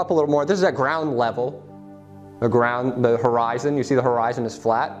then you go up a little more. This is at ground level. The horizon, you see the horizon is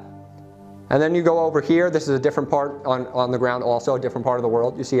flat. And then you go over here. This is a different part on the ground, also a different part of the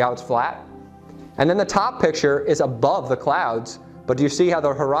world. You see how it's flat. And then the top picture is above the clouds, but do you see how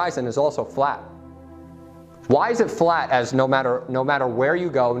the horizon is also flat? Why is it flat? As no matter where you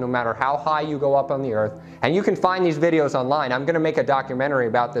go, no matter how high you go up on the earth, and you can find these videos online. I'm going to make a documentary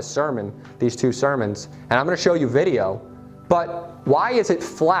about this sermon, these 2 sermons, and I'm going to show you video. But why is it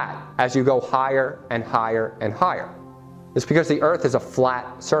flat as you go higher and higher and higher? It's because the earth is a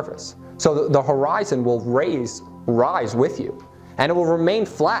flat surface. So the horizon will rise with you, and it will remain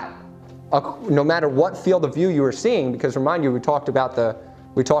flat no matter what field of view you are seeing. Because remind you, we talked about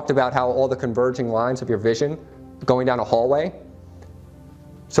how all the converging lines of your vision going down a hallway.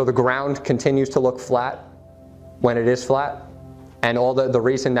 So the ground continues to look flat when it is flat, and all the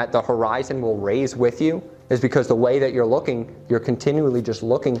reason that the horizon will raise with you is because the way that you're looking, you're continually just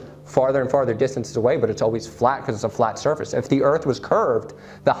looking farther and farther distances away, but it's always flat because it's a flat surface. If the earth was curved,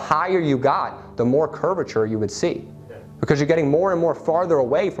 the higher you got, the more curvature you would see, because you're getting more and more farther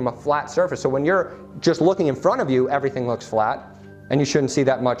away from a flat surface. So when you're just looking in front of you, everything looks flat, and you shouldn't see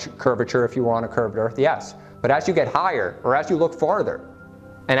that much curvature if you were on a curved earth, yes. But as you get higher, or as you look farther,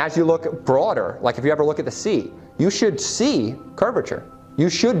 and as you look broader, like if you ever look at the sea, you should see curvature. You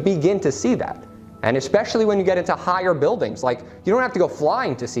should begin to see that. And especially when you get into higher buildings, like you don't have to go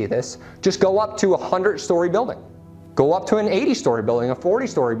flying to see this. Just go up to a 100-story building. Go up to an 80-story building, a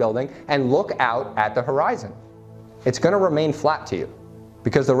 40-story building, and look out at the horizon. It's going to remain flat to you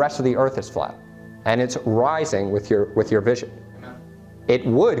because the rest of the earth is flat. And it's rising with your vision. It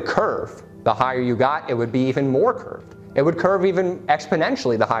would curve. The higher you got, it would be even more curved. It would curve even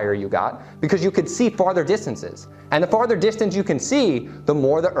exponentially the higher you got, because you could see farther distances. And the farther distance you can see, the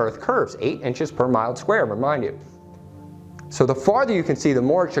more the earth curves. 8 inches per mile square, remind you. So the farther you can see, the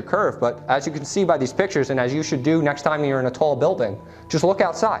more it should curve. But as you can see by these pictures, and as you should do next time you're in a tall building, just look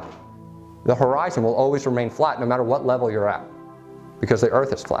outside. The horizon will always remain flat no matter what level you're at. because the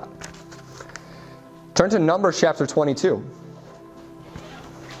earth is flat. Turn to Numbers chapter 22.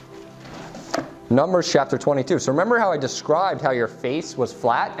 Numbers chapter 22. So remember how I described how your face was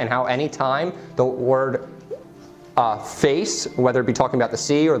flat and how any time the word face, whether it be talking about the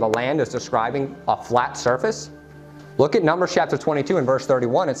sea or the land, is describing a flat surface? Look at Numbers chapter 22 and verse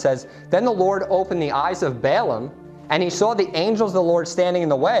 31. It says, "Then the Lord opened the eyes of Balaam, and he saw the angels of the Lord standing in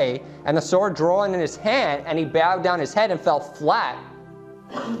the way, and the sword drawn in his hand, and he bowed down his head and fell flat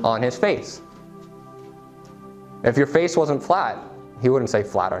on his face." If your face wasn't flat, he wouldn't say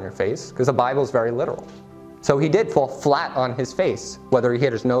flat on your face, because the Bible is very literal. So he did fall flat on his face, whether he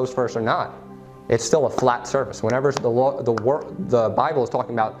hit his nose first or not. It's still a flat surface. Whenever the Bible is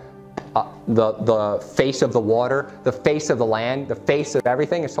talking about the face of the water, the face of the land, the face of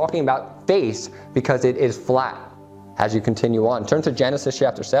everything, it's talking about face because it is flat. As you continue on, turn to Genesis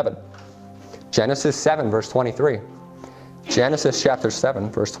chapter 7. Genesis 7, verse 23. Genesis chapter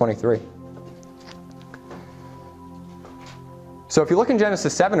 7, verse 23. So if you look in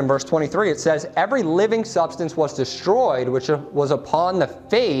Genesis 7 and verse 23, it says, "Every living substance was destroyed, which was upon the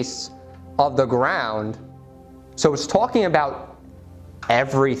face of the ground." So it's talking about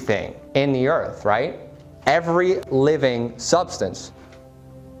everything in the earth, right? Every living substance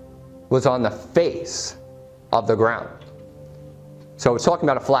was on the face of the ground. So it's talking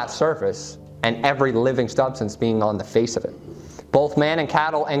about a flat surface and every living substance being on the face of it. Both man and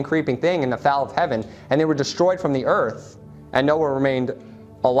cattle and creeping thing and the fowl of heaven, and they were destroyed from the earth. And Noah remained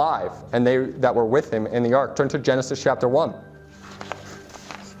alive, and they that were with him in the ark. Turn to Genesis chapter 1.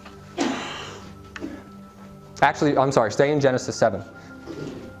 Actually, I'm sorry, stay in Genesis 7.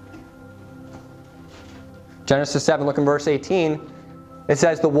 Genesis 7, look in verse 18. It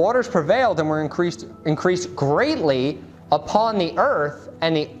says, "The waters prevailed and were increased greatly upon the earth,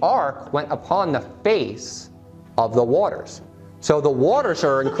 and the ark went upon the face of the waters." So the waters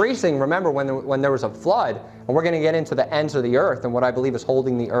are increasing. Remember when there was a flood, and we're going to get into the ends of the earth and what I believe is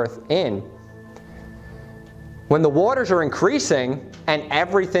holding the earth in. When the waters are increasing and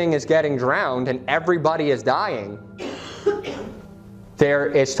everything is getting drowned and everybody is dying,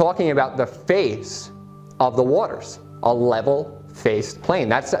 it's talking about the face of the waters, a level-faced plain.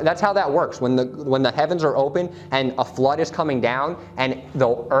 That's how that works. When the heavens are open and a flood is coming down and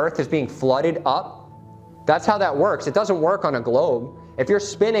the earth is being flooded up, that's how that works. It doesn't work on a globe. If you're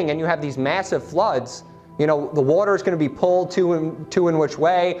spinning and you have these massive floods, you know, the water is going to be pulled to and which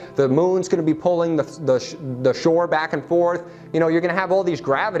way. The moon's going to be pulling the shore back and forth. You know, you're going to have all these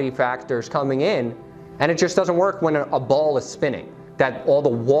gravity factors coming in, and it just doesn't work when a ball is spinning, that all the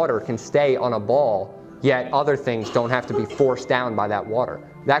water can stay on a ball, yet other things don't have to be forced down by that water.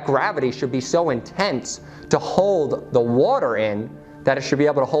 That gravity should be so intense to hold the water in that it should be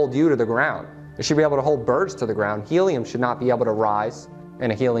able to hold you to the ground. It should be able to hold birds to the ground. Helium should not be able to rise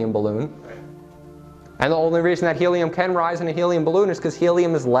in a helium balloon. And the only reason that helium can rise in a helium balloon is because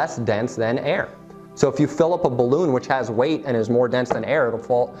helium is less dense than air. So if you fill up a balloon which has weight and is more dense than air, it'll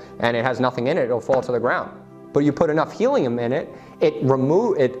fall, and it has nothing in it, it'll fall to the ground. But you put enough helium in it,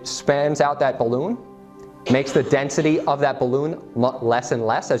 it spans out that balloon, makes the density of that balloon less and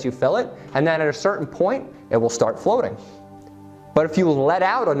less as you fill it, and then at a certain point, it will start floating. But if you let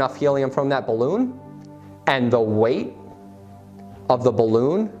out enough helium from that balloon, and the weight of the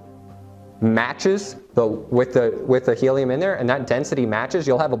balloon matches with the helium in there, and that density matches,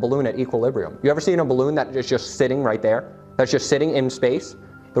 you'll have a balloon at equilibrium. You ever seen a balloon that is just sitting right there? That's just sitting in space?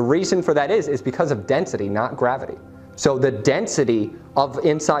 The reason for that is because of density, not gravity. So the density of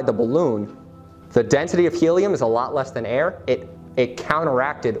inside the balloon, the density of helium is a lot less than air. It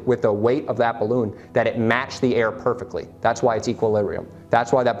counteracted with the weight of that balloon that it matched the air perfectly. That's why it's equilibrium.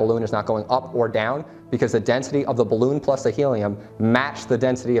 That's why that balloon is not going up or down, because the density of the balloon plus the helium matched the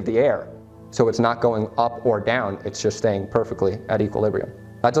density of the air. So it's not going up or down, it's just staying perfectly at equilibrium.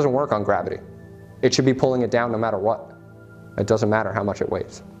 That doesn't work on gravity. It should be pulling it down no matter what. It doesn't matter how much it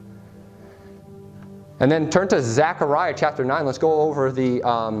weighs. And then turn to Zechariah chapter 9. Let's go over the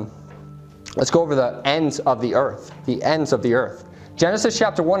ends of the earth. The ends of the earth. Genesis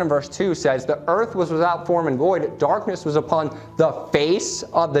chapter 1 and verse 2 says, "The earth was without form and void. Darkness was upon the face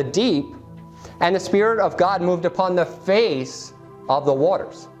of the deep, and the Spirit of God moved upon the face of the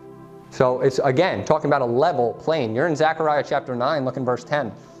waters." So it's, again, talking about a level plane. You're in Zechariah chapter 9, look in verse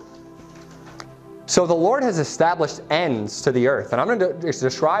 10. So the Lord has established ends to the earth. And I'm going to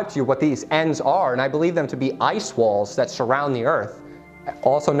describe to you what these ends are, and I believe them to be ice walls that surround the earth,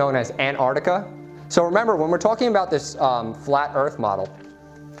 also known as Antarctica. So remember, when we're talking about this flat earth model,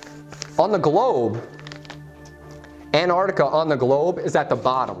 on the globe, Antarctica on the globe is at the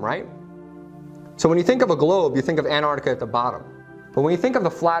bottom, right? So when you think of a globe, you think of Antarctica at the bottom. But when you think of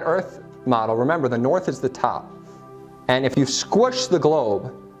the flat Earth model, remember the north is the top. And if you squish the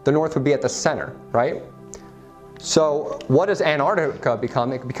globe, the north would be at the center, right? So what does Antarctica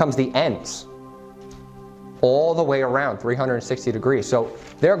become? It becomes the ends. All the way around, 360 degrees. So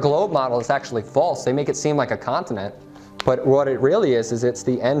their globe model is actually false. They make it seem like a continent, but what it really is it's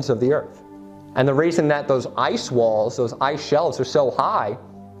the ends of the Earth. And the reason that those ice walls, those ice shelves are so high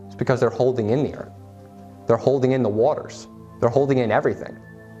is because they're holding in the Earth. They're holding in the waters. They're holding in everything.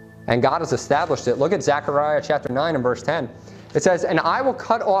 And God has established it. Look at Zechariah chapter 9 and verse 10. It says, "And I will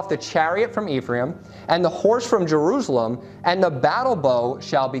cut off the chariot from Ephraim, and the horse from Jerusalem, and the battle bow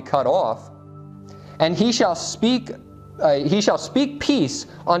shall be cut off. And he shall speak peace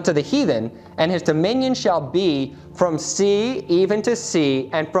unto the heathen, and his dominion shall be from sea even to sea,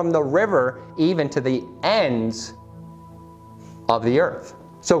 and from the river even to the ends of the earth."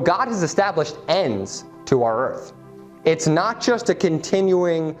 So God has established ends to our earth. It's not just a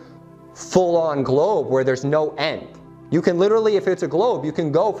continuing full-on globe where there's no end. You can literally, if it's a globe, you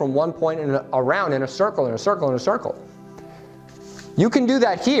can go from one point around in a circle, in a circle, in a circle. You can do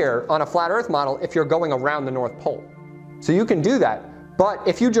that here on a flat earth model if you're going around the North Pole. So you can do that, but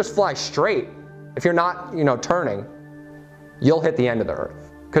if you just fly straight, if you're not, turning, you'll hit the end of the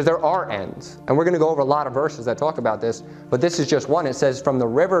earth. Because there are ends. And we're going to go over a lot of verses that talk about this, but this is just one. It says, from the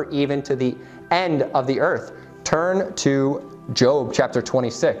river even to the end of the earth. Turn to Job chapter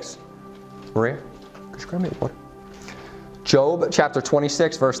 26. Maria, could you grab me water? Job chapter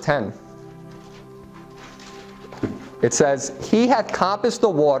 26, verse 10. It says, "He hath compassed the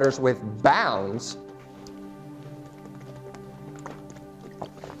waters with bounds."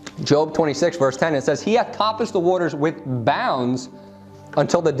 Job 26, verse 10, it says, "He hath compassed the waters with bounds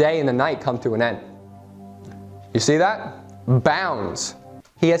until the day and the night come to an end." You see that? Bounds.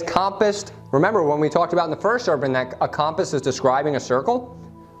 He has compassed. Remember when we talked about in the first sermon that a compass is describing a circle?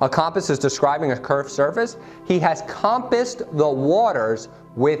 A compass is describing a curved surface. He has compassed the waters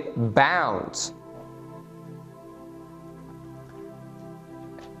with bounds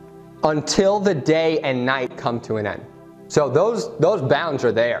until the day and night come to an end. So those bounds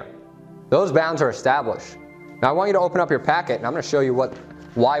are there. Those bounds are established. Now I want you to open up your packet, and I'm going to show you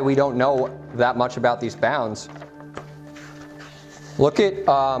why we don't know that much about these bounds. Look at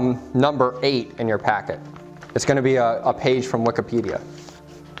number 8 in your packet. It's going to be a page from Wikipedia.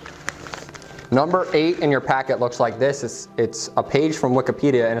 Number 8 in your packet looks like this. It's a page from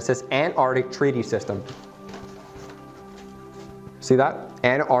Wikipedia, and it says Antarctic Treaty System. See that?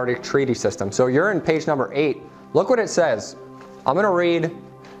 Antarctic Treaty System. So you're in page number 8. Look what it says. I'm going to read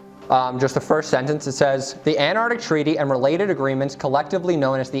just the first sentence. It says, "The Antarctic Treaty and related agreements, collectively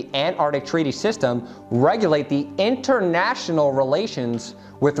known as the Antarctic Treaty System, regulate the international relations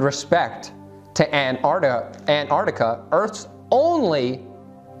with respect to Antarctica, Earth's only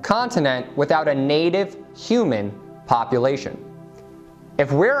continent without a native human population."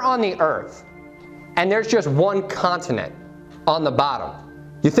 If we're on the Earth and there's just one continent on the bottom,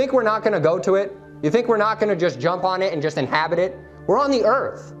 you think we're not going to go to it? You think we're not going to just jump on it and just inhabit it? We're on the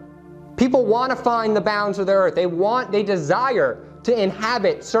Earth. People want to find the bounds of the Earth. They desire to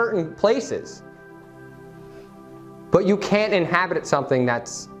inhabit certain places. But you can't inhabit something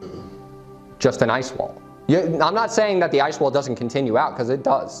that's just an ice wall. I'm not saying that the ice wall doesn't continue out, because it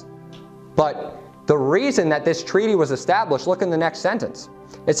does. But the reason that this treaty was established, look in the next sentence.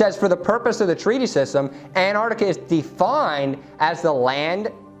 It says, "For the purpose of the treaty system, Antarctica is defined as the land,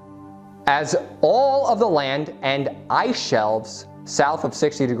 as all of the land and ice shelves south of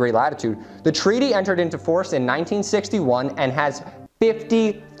 60-degree latitude. The treaty entered into force in 1961 and has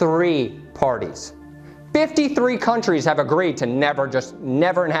 53 parties. 53 countries have agreed to never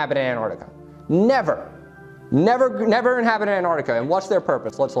inhabit Antarctica. Never inhabit Antarctica. And what's their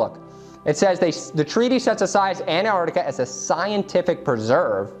purpose? Let's look. It says the treaty sets aside Antarctica as a scientific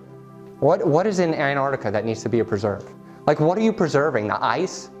preserve. What is in Antarctica that needs to be a preserve? Like, what are you preserving? The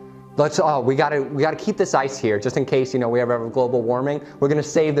ice? We gotta keep this ice here just in case, we ever have global warming. We're gonna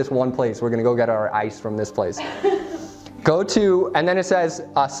save this one place. We're gonna go get our ice from this place. And then it says,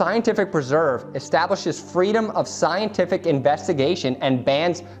 a scientific preserve establishes freedom of scientific investigation and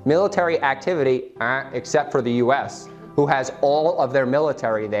bans military activity, except for the U.S., who has all of their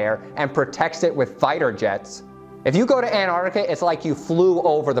military there and protects it with fighter jets. If you go to Antarctica, it's like you flew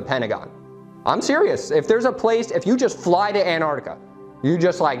over the Pentagon. I'm serious. If there's a place, if you just fly to Antarctica, you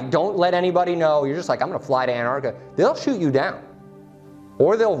just don't let anybody know, you're just I'm going to fly to Antarctica, they'll shoot you down.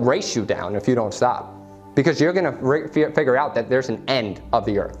 Or they'll race you down if you don't stop. Because you're going to figure out that there's an end of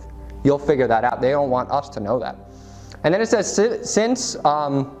the Earth. You'll figure that out. They don't want us to know that. And then it says,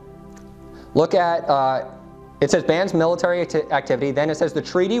 look at It says bans military activity. Then it says the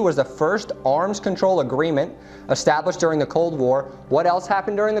treaty was the first arms control agreement established during the Cold War. What else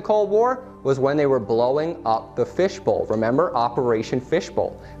happened during the Cold War? Was when they were blowing up the fishbowl. Remember Operation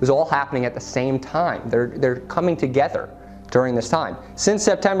Fishbowl? It was all happening at the same time. They're coming together during this time. Since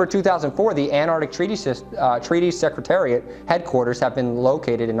September 2004, the Antarctic Treaty Secretariat headquarters have been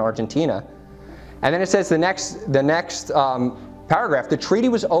located in Argentina. And then it says the next paragraph, the treaty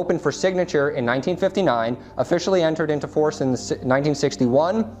was opened for signature in 1959, officially entered into force in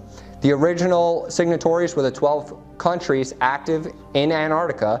 1961. The original signatories were the 12 countries active in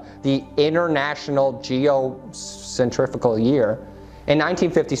Antarctica, the International Geocentrical Year, in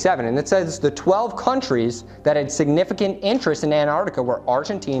 1957. And it says the 12 countries that had significant interest in Antarctica were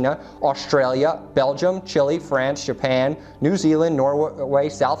Argentina, Australia, Belgium, Chile, France, Japan, New Zealand, Norway,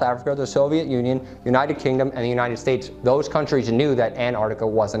 South Africa, the Soviet Union, United Kingdom, and the United States. Those countries knew that Antarctica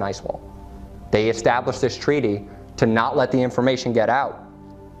was an ice wall. They established this treaty to not let the information get out.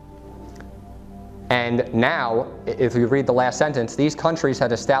 And now, if you read the last sentence, these countries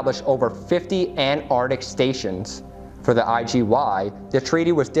had established over 50 Antarctic stations for the IGY. The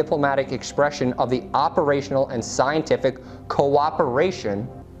treaty was diplomatic expression of the operational and scientific cooperation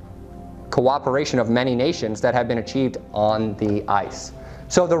of many nations that have been achieved on the ice.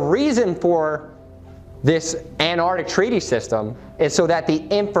 So the reason for this Antarctic treaty system is so that the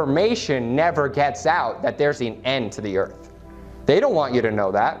information never gets out that there's an end to the Earth. They don't want you to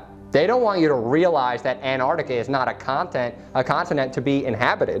know that. They don't want you to realize that Antarctica is not a continent to be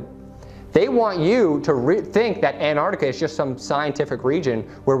inhabited. They want you to think that Antarctica is just some scientific region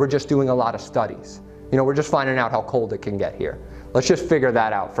where we're just doing a lot of studies. You know, we're just finding out how cold it can get here. Let's just figure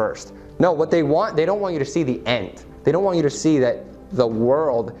that out first. No, what they want, they don't want you to see the end. They don't want you to see that the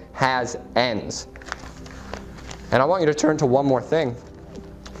world has ends. And I want you to turn to one more thing.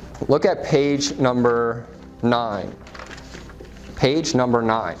 Look at page number 9. Page number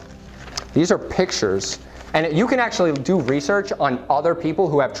 9. These are pictures. And you can actually do research on other people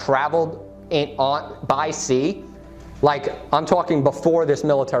who have traveled by sea. Like, I'm talking before this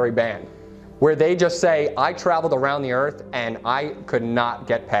military ban, where they just say, I traveled around the Earth and I could not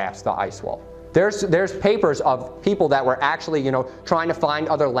get past the ice wall. There's papers of people that were actually, trying to find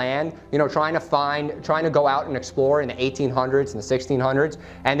other land, trying to go out and explore in the 1800s and the 1600s.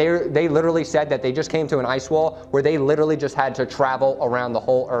 And they literally said that they just came to an ice wall where they literally just had to travel around the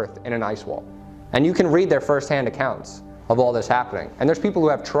whole Earth in an ice wall. And you can read their firsthand accounts of all this happening. And there's people who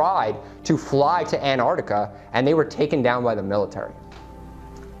have tried to fly to Antarctica and they were taken down by the military.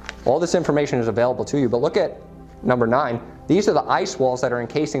 All this information is available to you, but look at number 9. These are the ice walls that are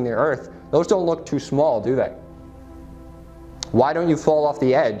encasing the Earth. Those don't look too small, do they? Why don't you fall off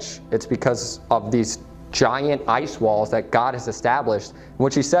the edge? It's because of these giant ice walls that God has established,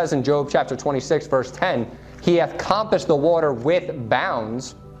 which he says in Job chapter 26, verse 10, he hath compassed the water with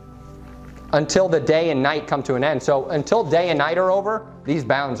bounds until the day and night come to an end. So until day and night are over, these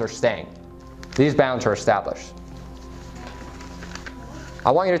bounds are staying. These bounds are established.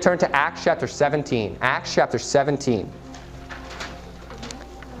 I want you to turn to Acts chapter 17. Acts chapter 17.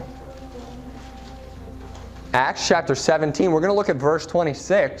 Acts chapter 17, we're going to look at verse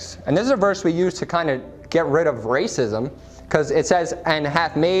 26. And this is a verse we use to kind of get rid of racism, because it says, and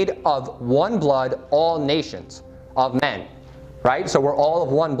hath made of one blood all nations of men. Right? So we're all of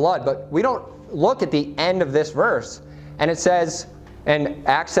one blood, but we don't look at the end of this verse. And it says in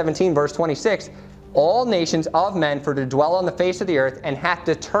Acts 17, verse 26, all nations of men for to dwell on the face of the earth, and hath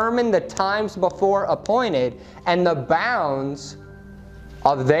determined the times before appointed and the bounds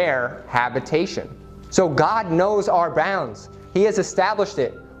of their habitation. So God knows our bounds. He has established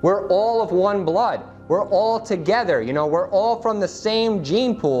it. We're all of one blood. We're all together. We're all from the same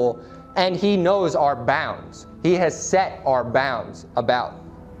gene pool, and he knows our bounds. He has set our bounds about.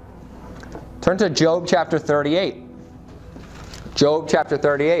 Turn to Job chapter 38. Job chapter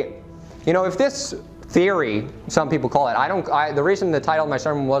 38. If this theory, some people call it, the reason the title of my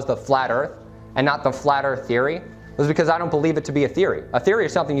sermon was the flat earth and not the flat earth theory was because I don't believe it to be a theory. A theory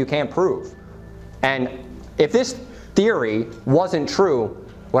is something you can't prove. And if this theory wasn't true,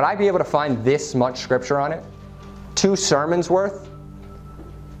 would I be able to find this much scripture on it? 2 sermons worth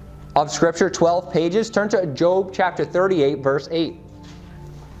of scripture, 12 pages. Turn to Job chapter 38, verse 8.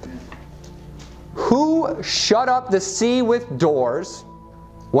 Who shut up the sea with doors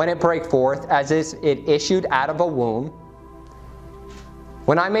when it brake forth, as is it issued out of a womb?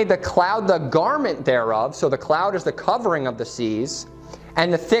 When I made the cloud the garment thereof, so the cloud is the covering of the seas,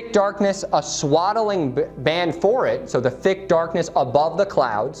 and the thick darkness a swaddling band for it, so the thick darkness above the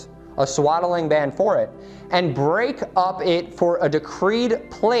clouds, a swaddling band for it, and break up it for a decreed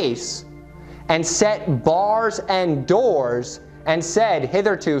place, and set bars and doors, and said,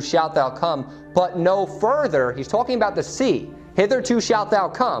 hitherto shalt thou come, but no further. He's talking about the sea. Hitherto shalt thou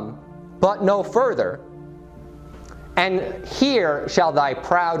come, but no further. And here shall thy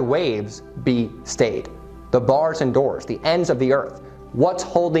proud waves be stayed. The bars and doors, the ends of the earth. What's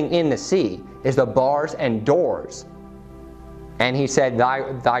holding in the sea is the bars and doors. And he said,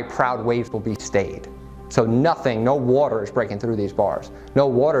 thy proud waves will be stayed. So nothing, no water is breaking through these bars. No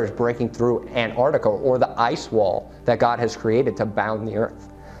water is breaking through Antarctica or the ice wall that God has created to bound the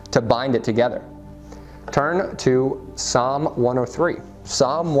earth, to bind it together. Turn to Psalm 103.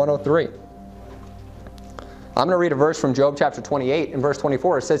 Psalm 103. I'm going to read a verse from Job chapter 28 and verse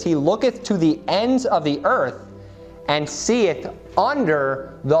 24. It says, He looketh to the ends of the earth and seeth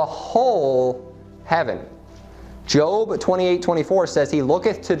under the whole heaven. Job 28:24 says, He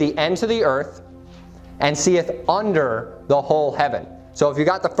looketh to the ends of the earth and seeth under the whole heaven. So if you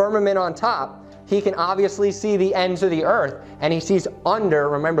got the firmament on top, he can obviously see the ends of the earth, and he sees under,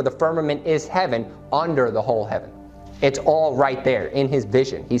 remember the firmament is heaven, under the whole heaven. It's all right there in his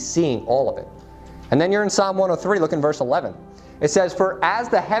vision. He's seeing all of it. And then you're in Psalm 103, look in verse 11. It says, For as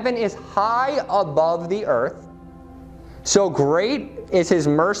the heaven is high above the earth, so great is his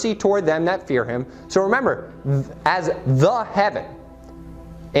mercy toward them that fear him. So remember, as the heaven,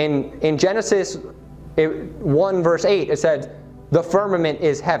 in Genesis 1 verse 8, it said, the firmament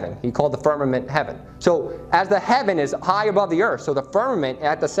is heaven. He called the firmament heaven. So as the heaven is high above the earth, so the firmament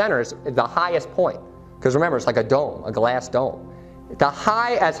at the center is the highest point. Because remember, it's like a dome, a glass dome.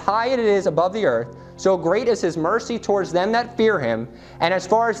 As high it is above the earth, so great is his mercy towards them that fear him. And as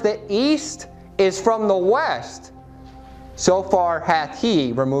far as the east is from the west, so far hath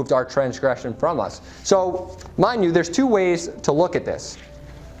he removed our transgression from us. So, mind you, there's two ways to look at this.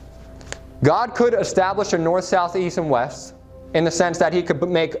 God could establish a north, south, east, and west in the sense that he could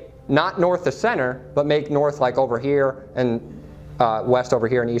make not north the center, but make north like over here, and west over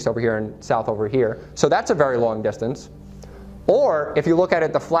here, and east over here, and south over here. So that's a very long distance. Or if you look at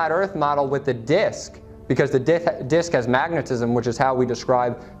it, the flat earth model with the disk, because the disk has magnetism, which is how we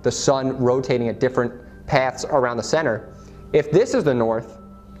describe the sun rotating at different paths around the center. If this is the north,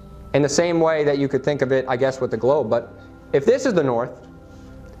 in the same way that you could think of it, I guess, with the globe, but if this is the north,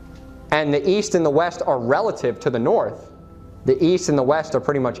 and the east and the west are relative to the north, the east and the west are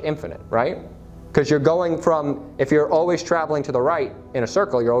pretty much infinite, right? Because you're going from, if you're always traveling to the right in a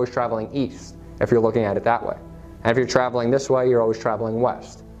circle, you're always traveling east, if you're looking at it that way. And if you're traveling this way, you're always traveling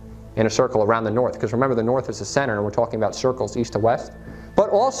west in a circle around the north. Because remember, the north is the center, and we're talking about circles east to west. But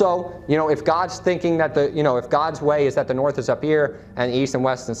also, if God's thinking that if God's way is that the north is up here, and east and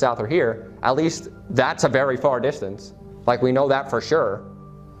west and south are here, at least that's a very far distance. Like, we know that for sure.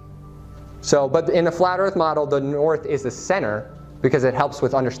 So, but in the flat earth model, the north is the center because it helps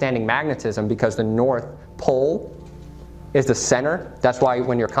with understanding magnetism, because the north pole is the center. That's why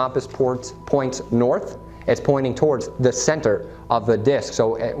when your compass points north, it's pointing towards the center of the disk.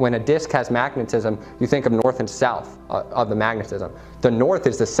 So when a disk has magnetism, you think of north and south of the magnetism. The north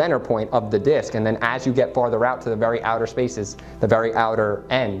is the center point of the disk, and then as you get farther out to the very outer spaces, the very outer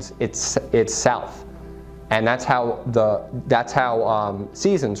ends, it's south. And that's how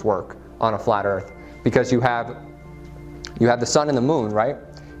seasons work on a flat earth, because you have the sun and the moon, right?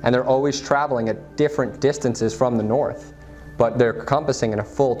 And they're always traveling at different distances from the north, but they're compassing in a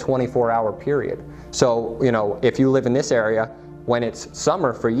full 24-hour period. So, if you live in this area, when it's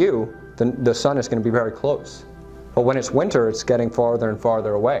summer for you, the sun is going to be very close. But when it's winter, it's getting farther and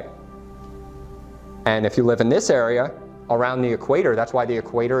farther away. And if you live in this area, around the equator, that's why the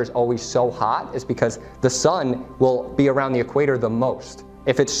equator is always so hot, is because the sun will be around the equator the most.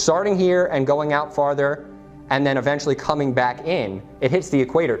 If it's starting here and going out farther, and then eventually coming back in, it hits the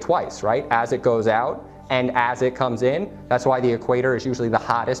equator twice, right? As it goes out and as it comes in. That's why the equator is usually the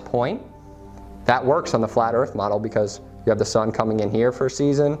hottest point. That works on the flat earth model, because you have the sun coming in here for a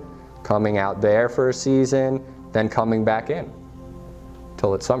season, coming out there for a season, then coming back in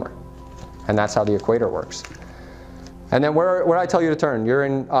till it's summer. And that's how the equator works. And then where did I tell you to turn? You're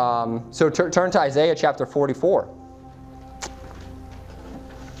in, turn to Isaiah chapter 44.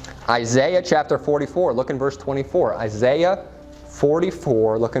 Isaiah chapter 44, look in verse 24. Isaiah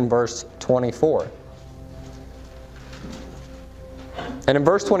 44, look in verse 24. And in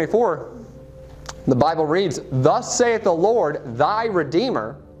verse 24, the Bible reads, Thus saith the Lord thy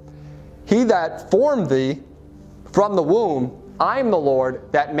Redeemer, he that formed thee from the womb, I am the Lord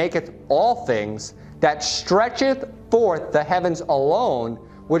that maketh all things, that stretcheth forth the heavens alone,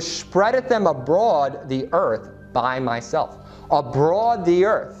 which spreadeth them abroad the earth by myself. Abroad the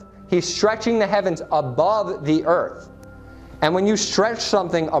earth. He's stretching the heavens above the earth. And when you stretch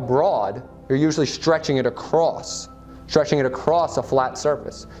something abroad, you're usually stretching it across a flat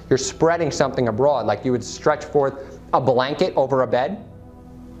surface. You're spreading something abroad, like you would stretch forth a blanket over a bed.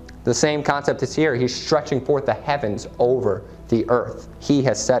 The same concept is here. He's stretching forth the heavens over the earth. He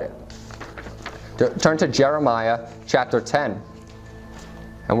has said it. Turn to Jeremiah chapter 10.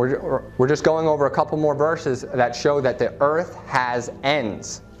 And we're just going over a couple more verses that show that the earth has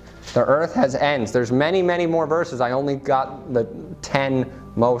ends. The earth has ends. There's many, many more verses. I only got the 10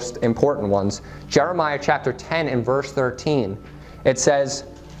 most important ones. Jeremiah chapter 10 and verse 13. It says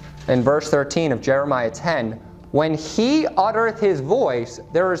in verse 13 of Jeremiah 10, "When he uttereth his voice,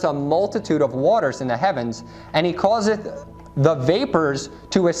 there is a multitude of waters in the heavens, and he causeth the vapors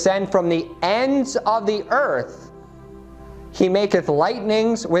to ascend from the ends of the earth. He maketh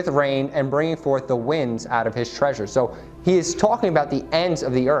lightnings with rain, and bringing forth the winds out of his treasure." So he is talking about the ends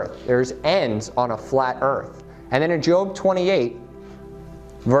of the earth. There's ends on a flat earth. And then in Job 28,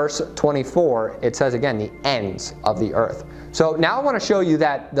 verse 24, it says again, the ends of the earth. So now I want to show you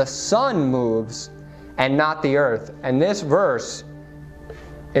that the sun moves and not the earth. And this verse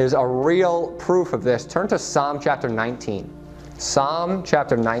is a real proof of this. Turn to Psalm chapter 19. Psalm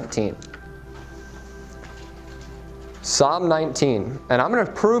chapter 19. Psalm 19. And I'm going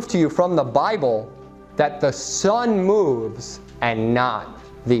to prove to you from the Bible that the sun moves and not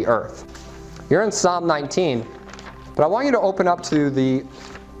the earth. You're in Psalm 19, but I want you to open up to the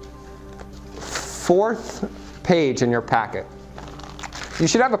 4th page in your packet. You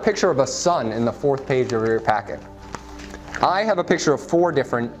should have a picture of a sun in the 4th page of your packet. I have a picture of 4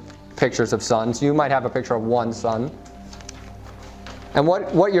 different pictures of suns. You might have a picture of one sun. And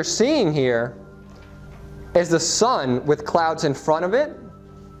what you're seeing here is the sun with clouds in front of it,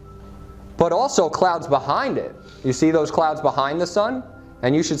 but also clouds behind it. You see those clouds behind the sun?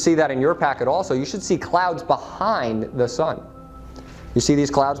 And you should see that in your packet also. You should see clouds behind the sun. You see these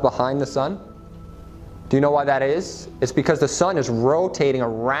clouds behind the sun? Do you know why that is? It's because the sun is rotating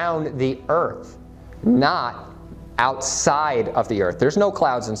around the earth, not outside of the earth. There's no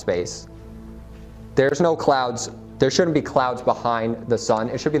clouds in space. There's no clouds. There shouldn't be clouds behind the sun.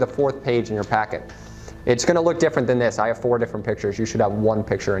 It should be the 4th page in your packet. It's going to look different than this. I have 4 different pictures. You should have 1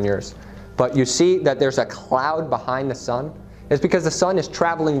 picture in yours. But you see that there's a cloud behind the sun? It's because the sun is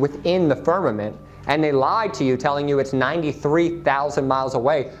traveling within the firmament, and they lied to you telling you it's 93,000 miles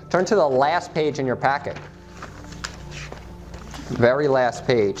away. Turn to the last page in your packet. Very last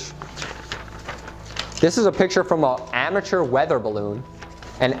page. This is a picture from an amateur weather balloon.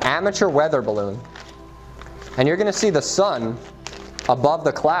 An amateur weather balloon. And you're going to see the sun above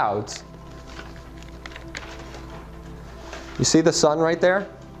the clouds. You see the sun right there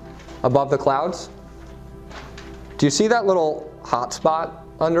above the clouds? Do you see that little hot spot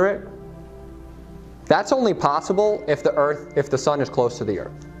under it? That's only possible if the sun is close to the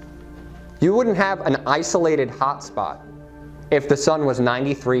earth. You wouldn't have an isolated hot spot if the sun was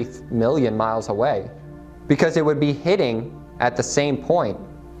 93 million miles away, because it would be hitting at the same point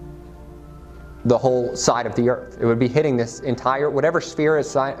the whole side of the earth. It would be hitting this entire, whatever sphere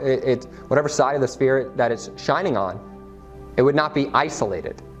is, whatever side of the sphere that it's shining on, it would not be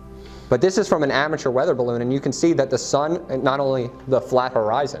isolated. But this is from an amateur weather balloon, and you can see that the sun, not only the flat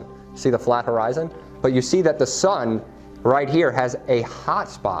horizon, see the flat horizon, but you see that the sun right here has a hot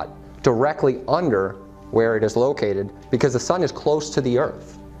spot directly under where it is located, because the sun is close to the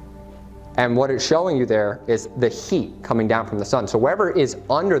earth. And what it's showing you there is the heat coming down from the sun. So wherever is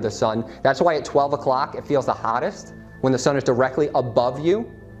under the sun, that's why at 12 o'clock it feels the hottest, when the sun is directly above you.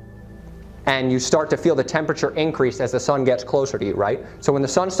 And you start to feel the temperature increase as the sun gets closer to you, right? So when the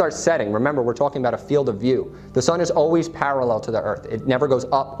sun starts setting, remember we're talking about a field of view. The sun is always parallel to the earth. It never goes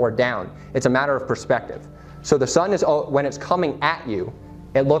up or down. It's a matter of perspective. So the sun is, when it's coming at you,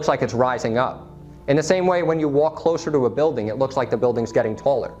 it looks like it's rising up. In the same way, when you walk closer to a building, it looks like the building's getting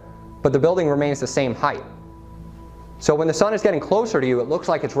taller. But the building remains the same height. So when the sun is getting closer to you, it looks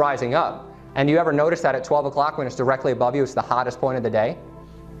like it's rising up. And do you ever notice that at 12 o'clock when it's directly above you, it's the hottest point of the day?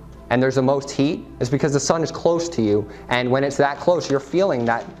 And there's the most heat? It's because the sun is close to you, and when it's that close, you're feeling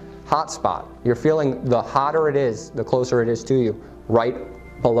that hot spot. You're feeling the hotter it is, the closer it is to you, right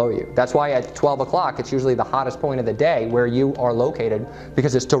below you. That's why at 12 o'clock, it's usually the hottest point of the day where you are located,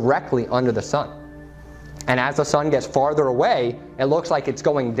 because it's directly under the sun. And as the sun gets farther away, it looks like it's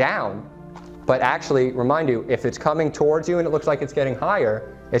going down. But actually, remind you, if it's coming towards you and it looks like it's getting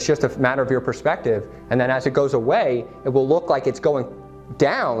higher, it's just a matter of your perspective. And then as it goes away, it will look like it's going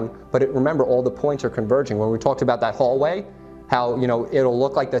down, but remember, all the points are converging. When we talked about that hallway, how it'll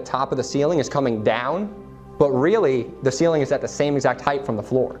look like the top of the ceiling is coming down, but really the ceiling is at the same exact height from the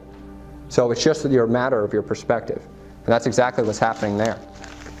floor. So it's just a matter of your perspective. And that's exactly what's happening there.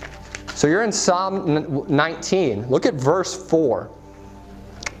 So you're in Psalm 19. Look at verse 4.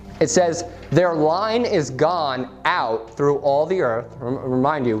 It says, their line is gone out through all the earth.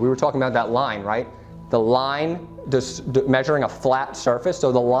 Remind you, we were talking about that line, right? The line just measuring a flat surface.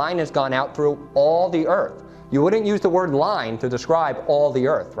 So the line has gone out through all the earth. You wouldn't use the word line to describe all the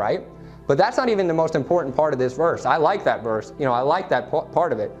earth, right? But that's not even the most important part of this verse. I like that verse. You know, I like that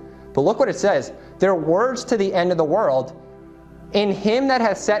part of it. But look what it says. Their words to the end of the world, in him that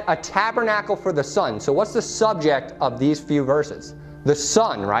has set a tabernacle for the sun. So what's the subject of these few verses? The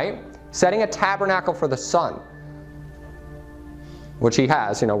sun, right? Setting a tabernacle for the sun, which he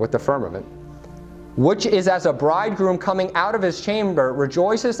has, you know, with the firmament. Which is as a bridegroom coming out of his chamber,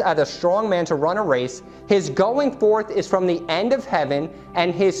 rejoices as a strong man to run a race. His going forth is from the end of heaven,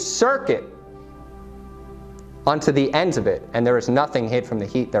 and his circuit unto the ends of it, and there is nothing hid from the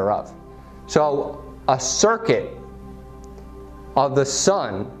heat thereof. So a circuit of the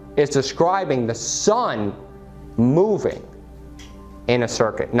sun is describing the sun moving in a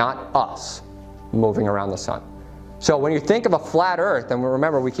circuit, not us moving around the sun. So when you think of a flat earth, and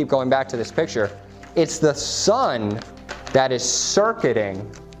remember we keep going back to this picture, it's the sun that is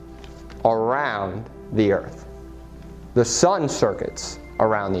circuiting around the earth. The sun circuits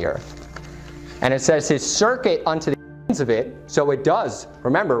around the earth. And it says his circuit unto the ends of it, so it does.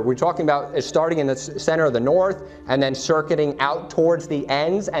 Remember, we're talking about it starting in the center of the north and then circuiting out towards the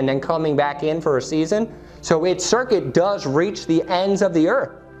ends and then coming back in for a season. So its circuit does reach the ends of the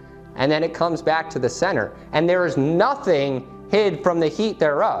earth. And then it comes back to the center. And there is nothing hid from the heat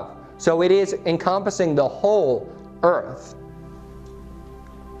thereof. So it is encompassing the whole earth.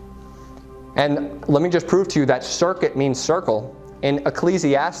 And let me just prove to you that circuit means circle. In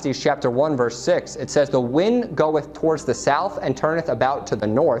Ecclesiastes chapter 1 verse 6, it says, the wind goeth towards the south and turneth about to the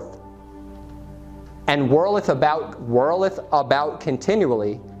north, and whirleth about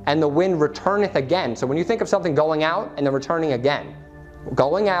continually, and the wind returneth again. So when you think of something going out and then returning again,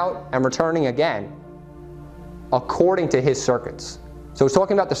 going out and returning again, according to his circuits. So it's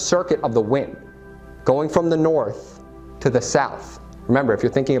talking about the circuit of the wind, going from the north to the south. Remember, if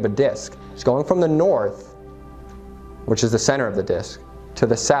you're thinking of a disc, it's going from the north, which is the center of the disc, to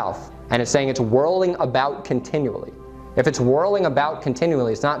the south. And it's saying it's whirling about continually. If it's whirling about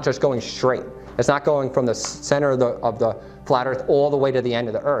continually, it's not just going straight. It's not going from the center of the flat earth all the way to the end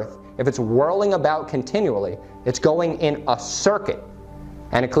of the earth. If it's whirling about continually, it's going in a circuit.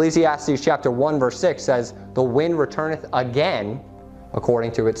 And Ecclesiastes chapter 1 verse 6 says, the wind returneth again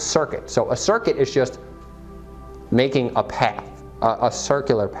according to its circuit. So a circuit is just making a path, a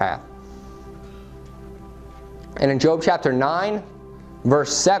circular path. And in Job chapter 9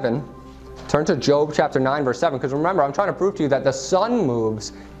 verse 7, turn to Job chapter 9 verse 7, because remember, I'm trying to prove to you that the sun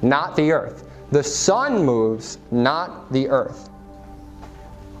moves, not the earth. The sun moves, not the earth.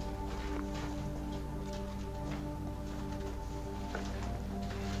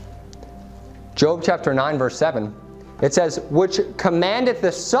 Job chapter 9 verse 7, it says, which commandeth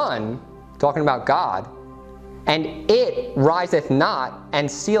the sun, talking about God, and it riseth not, and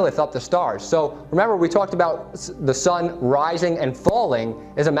sealeth up the stars. So remember, we talked about the sun rising and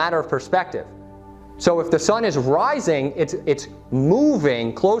falling is a matter of perspective. So if the sun is rising, it's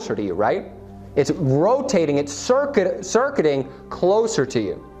moving closer to you, right? It's rotating, it's circuiting closer to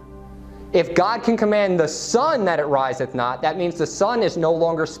you. If God can command the sun that it riseth not, that means the sun is no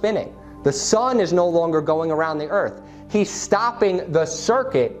longer spinning. The sun is no longer going around the earth. He's stopping the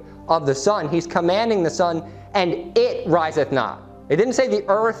circuit of the sun. He's commanding the sun, and it riseth not. It didn't say the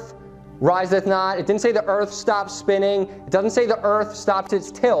earth riseth not. It didn't say the earth stops spinning. It doesn't say the earth stops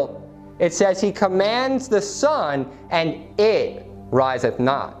its tilt. It says he commands the sun, and it riseth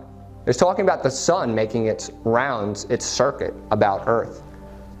not. It's talking about the sun making its rounds, its circuit about earth.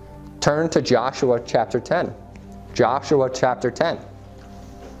 Turn to Joshua chapter 10. Joshua chapter 10.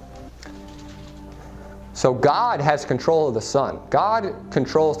 So God has control of the sun. God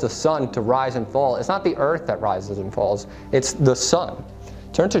controls the sun to rise and fall. It's not the earth that rises and falls. It's the sun.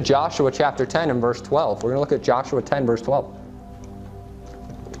 Turn to Joshua chapter 10 and verse 12. We're going to look at Joshua 10 verse 12.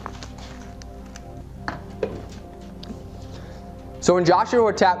 So in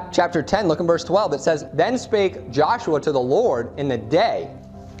Joshua chapter 10, look in verse 12. It says, then spake Joshua to the Lord in the day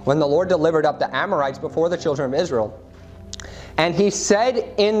when the Lord delivered up the Amorites before the children of Israel. And he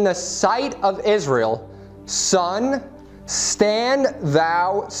said in the sight of Israel, sun, stand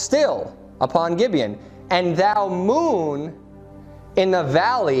thou still upon Gibeon, and thou moon in the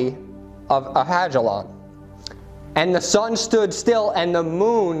valley of Ajalon. And the sun stood still, and the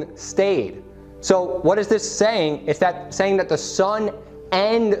moon stayed. So what is this saying? It's saying that the sun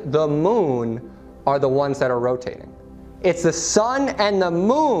and the moon are the ones that are rotating. it's the sun and the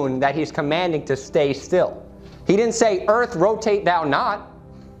moon that he's commanding to stay still. He didn't say, earth, rotate thou not.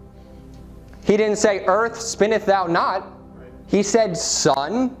 He didn't say, earth, spinneth thou not. He said,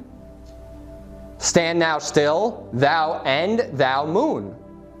 sun, stand thou still, thou and thou moon.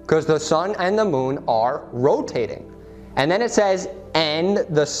 Because the sun and the moon are rotating. And then it says, and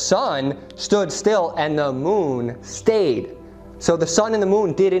the sun stood still and the moon stayed. So the sun and the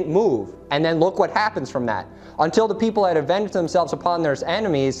moon didn't move. And then look what happens from that. Until the people had avenged themselves upon their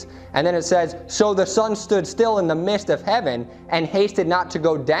enemies. And then it says, so the sun stood still in the midst of heaven and hasted not to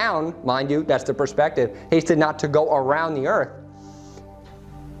go down. Mind you, that's the perspective. Hasted not to go around the earth.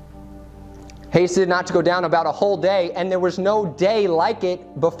 Hasted not to go down about a whole day, and there was no day like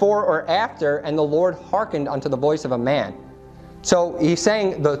it before or after, and the Lord hearkened unto the voice of a man. So he's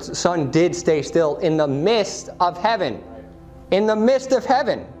saying the sun did stay still in the midst of heaven. In the midst of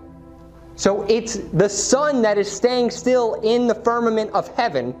heaven. So it's the sun that is staying still in the firmament of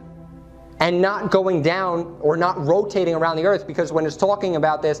heaven and not going down or not rotating around the earth, because when it's talking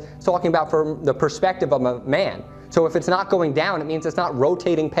about this, it's talking about from the perspective of a man. So if it's not going down, it means it's not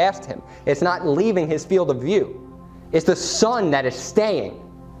rotating past him. It's not leaving his field of view. It's the sun that is staying.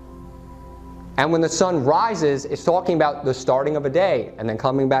 And when the sun rises, it's talking about the starting of a day and then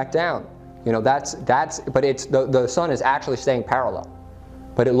coming back down. You know, but it's the sun is actually staying parallel.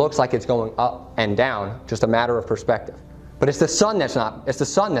 But it looks like it's going up and down, just a matter of perspective. But it's the sun it's the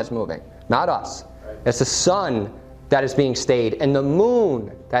sun that's moving, not us. It's the sun that is being stayed and the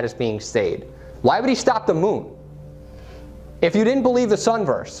moon that is being stayed. Why would he stop the moon? If you didn't believe the sun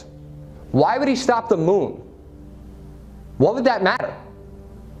verse, why would he stop the moon? What would that matter?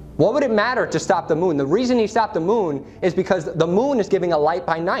 What would it matter to stop the moon? The reason he stopped the moon is because the moon is giving a light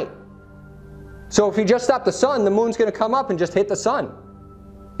by night. So if you just stop the sun, the moon's going to come up and just hit the sun.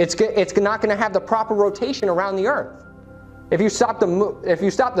 It's not going to have the proper rotation around the earth. If you stop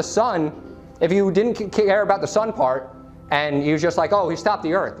the sun, if you didn't care about the sun part, and you just like, oh, he stopped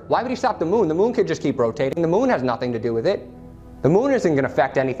the earth. Why would he stop the moon? The moon could just keep rotating. The moon has nothing to do with it. The moon isn't going to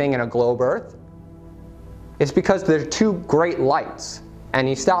affect anything in a globe earth. It's because they're two great lights. And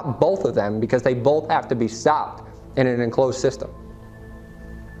he stopped both of them because they both have to be stopped in an enclosed system.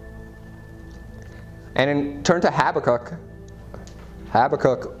 And turn to Habakkuk.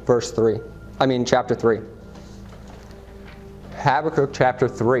 Habakkuk chapter 3. Habakkuk chapter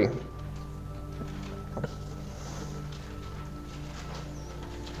 3.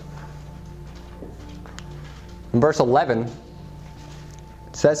 In verse 11,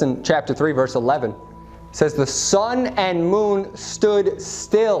 it says in chapter 3, verse 11, it says, the sun and moon stood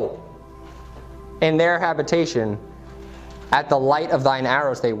still in their habitation. At the light of thine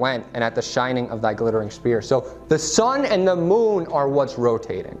arrows they went, and at the shining of thy glittering spear. So the sun and the moon are what's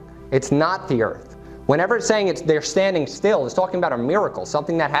rotating. It's not the earth. Whenever it's saying they're standing still, it's talking about a miracle,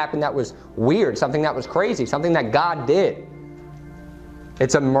 something that happened that was weird, something that was crazy, something that God did.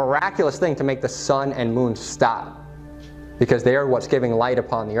 It's a miraculous thing to make the sun and moon stop, because they are what's giving light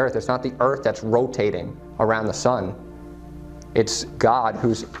upon the earth. It's not the earth that's rotating around the sun. It's God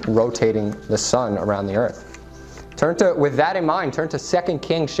who's rotating the sun around the earth. With that in mind, turn to 2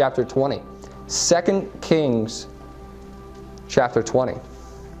 Kings chapter 20. 2 Kings chapter 20.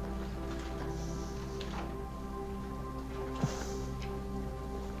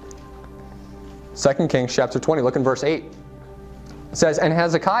 Second Kings chapter 20, look in verse 8. It says, and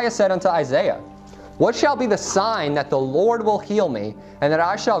Hezekiah said unto Isaiah, what shall be the sign that the Lord will heal me, and that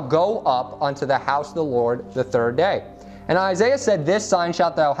I shall go up unto the house of the Lord the third day? And Isaiah said, this sign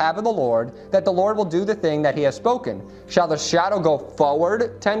shalt thou have of the Lord, that the Lord will do the thing that he has spoken. Shall the shadow go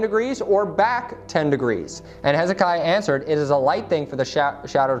forward 10 degrees or back 10 degrees? And Hezekiah answered, it is a light thing for the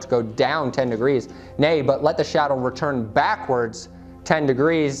shadow to go down 10 degrees. Nay, but let the shadow return backwards 10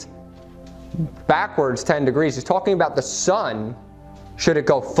 degrees. Backwards 10 degrees. He's talking about the sun. Should it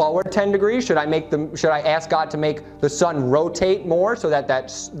go forward 10 degrees? Should I ask God to make the sun rotate more so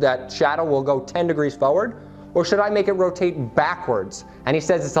that shadow will go 10 degrees forward? Or should I make it rotate backwards? And he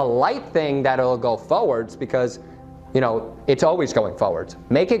says it's a light thing that it'll go forwards because, you know, it's always going forwards.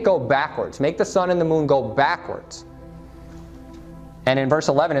 Make it go backwards. Make the sun and the moon go backwards. And in verse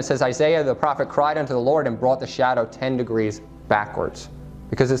 11 it says, Isaiah the prophet cried unto the Lord and brought the shadow 10 degrees backwards.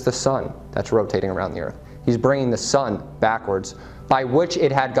 Because it's the sun that's rotating around the earth. He's bringing the sun backwards, by which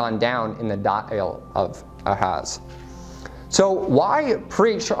it had gone down in the dial of Ahaz. So why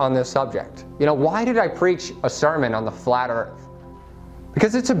preach on this subject? You know, why did I preach a sermon on the flat earth?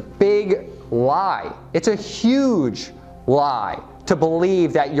 Because it's a big lie. It's a huge lie to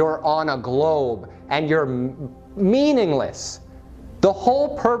believe that you're on a globe and you're meaningless. The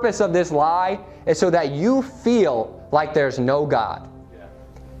whole purpose of this lie is so that you feel like there's no God. Yeah.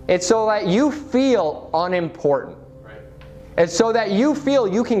 It's so that you feel unimportant. Right. It's so that you feel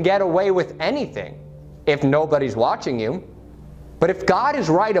you can get away with anything if nobody's watching you. But if God is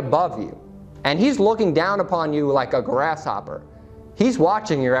right above you, and He's looking down upon you like a grasshopper, He's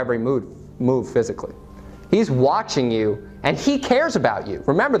watching your every move physically. He's watching you, and He cares about you.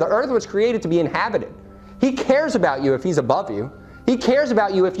 Remember, the earth was created to be inhabited. He cares about you if He's above you. He cares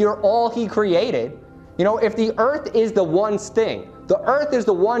about you if you're all He created. You know, if the earth is the one thing, the earth is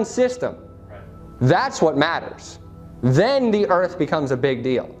the one system, Right. that's what matters. Then the earth becomes a big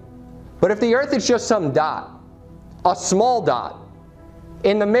deal. But if the earth is just some dot, a small dot,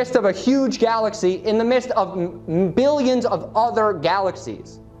 in the midst of a huge galaxy, in the midst of billions of other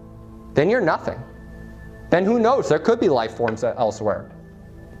galaxies, then you're nothing. Then who knows? There could be life forms elsewhere.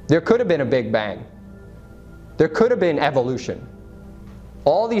 There could have been a Big Bang. There could have been evolution.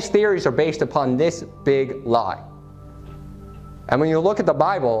 All these theories are based upon this big lie. And when you look at the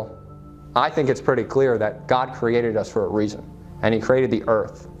Bible, I think it's pretty clear that God created us for a reason. And He created the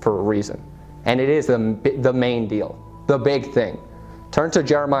earth for a reason. And it is the main deal, the big thing. Turn to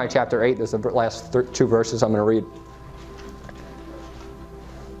Jeremiah chapter 8. This is the last two verses I'm going to read.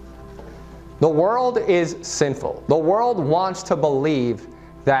 The world is sinful. The world wants to believe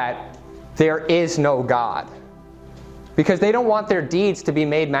that there is no God, because they don't want their deeds to be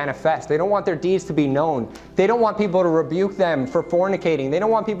made manifest. They don't want their deeds to be known. They don't want people to rebuke them for fornicating. They don't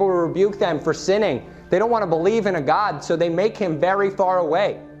want people to rebuke them for sinning. They don't want to believe in a God, so they make Him very far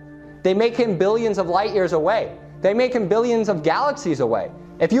away. They make Him billions of light years away. They make Him billions of galaxies away.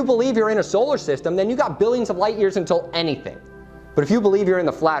 If you believe you're in a solar system, then you got billions of light years until anything. But if you believe you're in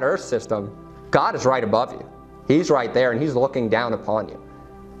the flat earth system, God is right above you. He's right there, and He's looking down upon you.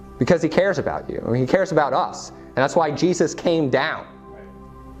 Because He cares about you. I mean, He cares about us. And that's why Jesus came down.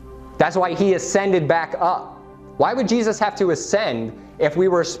 That's why He ascended back up. Why would Jesus have to ascend if we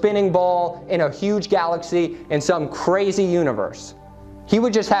were a spinning ball in a huge galaxy in some crazy universe? He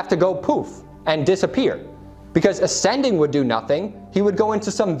would just have to go poof and disappear. Because ascending would do nothing. He would go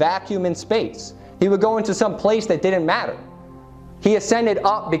into some vacuum in space. He would go into some place that didn't matter. He ascended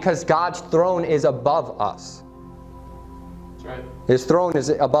up because God's throne is above us. That's right. His throne is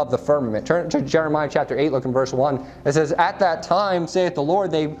above the firmament. Turn to Jeremiah chapter 8, look in verse 1. It says, "At that time, saith the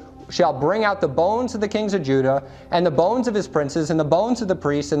Lord, they shall bring out the bones of the kings of Judah, and the bones of his princes, and the bones of the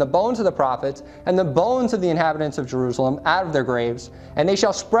priests, and the bones of the prophets, and the bones of the inhabitants of Jerusalem out of their graves, and they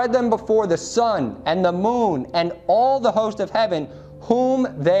shall spread them before the sun, and the moon, and all the host of heaven, whom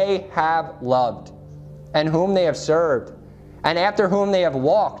they have loved, and whom they have served, and after whom they have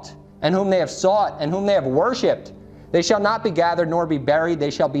walked, and whom they have sought, and whom they have worshipped. They shall not be gathered nor be buried. They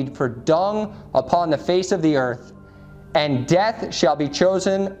shall be for dung upon the face of the earth. And death shall be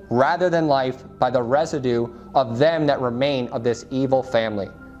chosen rather than life by the residue of them that remain of this evil family,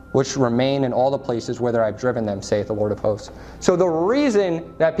 which remain in all the places whither I've driven them, saith the Lord of hosts." So the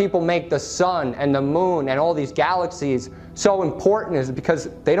reason that people make the sun and the moon and all these galaxies so important is because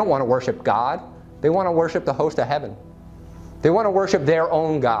they don't want to worship God. They want to worship the host of heaven. They want to worship their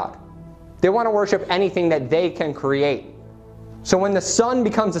own God. They want to worship anything that they can create. So when the sun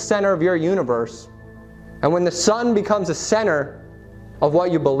becomes the center of your universe, and when the sun becomes the center of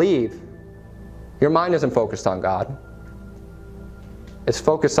what you believe, your mind isn't focused on God. It's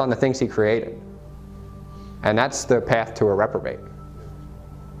focused on the things He created. And that's the path to a reprobate.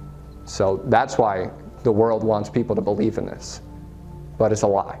 So that's why the world wants people to believe in this. But it's a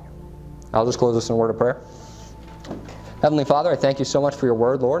lie. I'll just close this in a word of prayer. Heavenly Father, I thank You so much for Your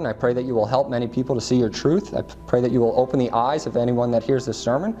word, Lord, and I pray that You will help many people to see Your truth. I pray that You will open the eyes of anyone that hears this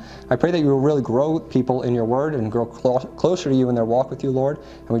sermon. I pray that You will really grow people in Your word and grow closer to You in their walk with You, Lord.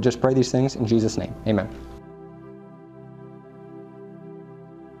 And we just pray these things in Jesus' name. Amen.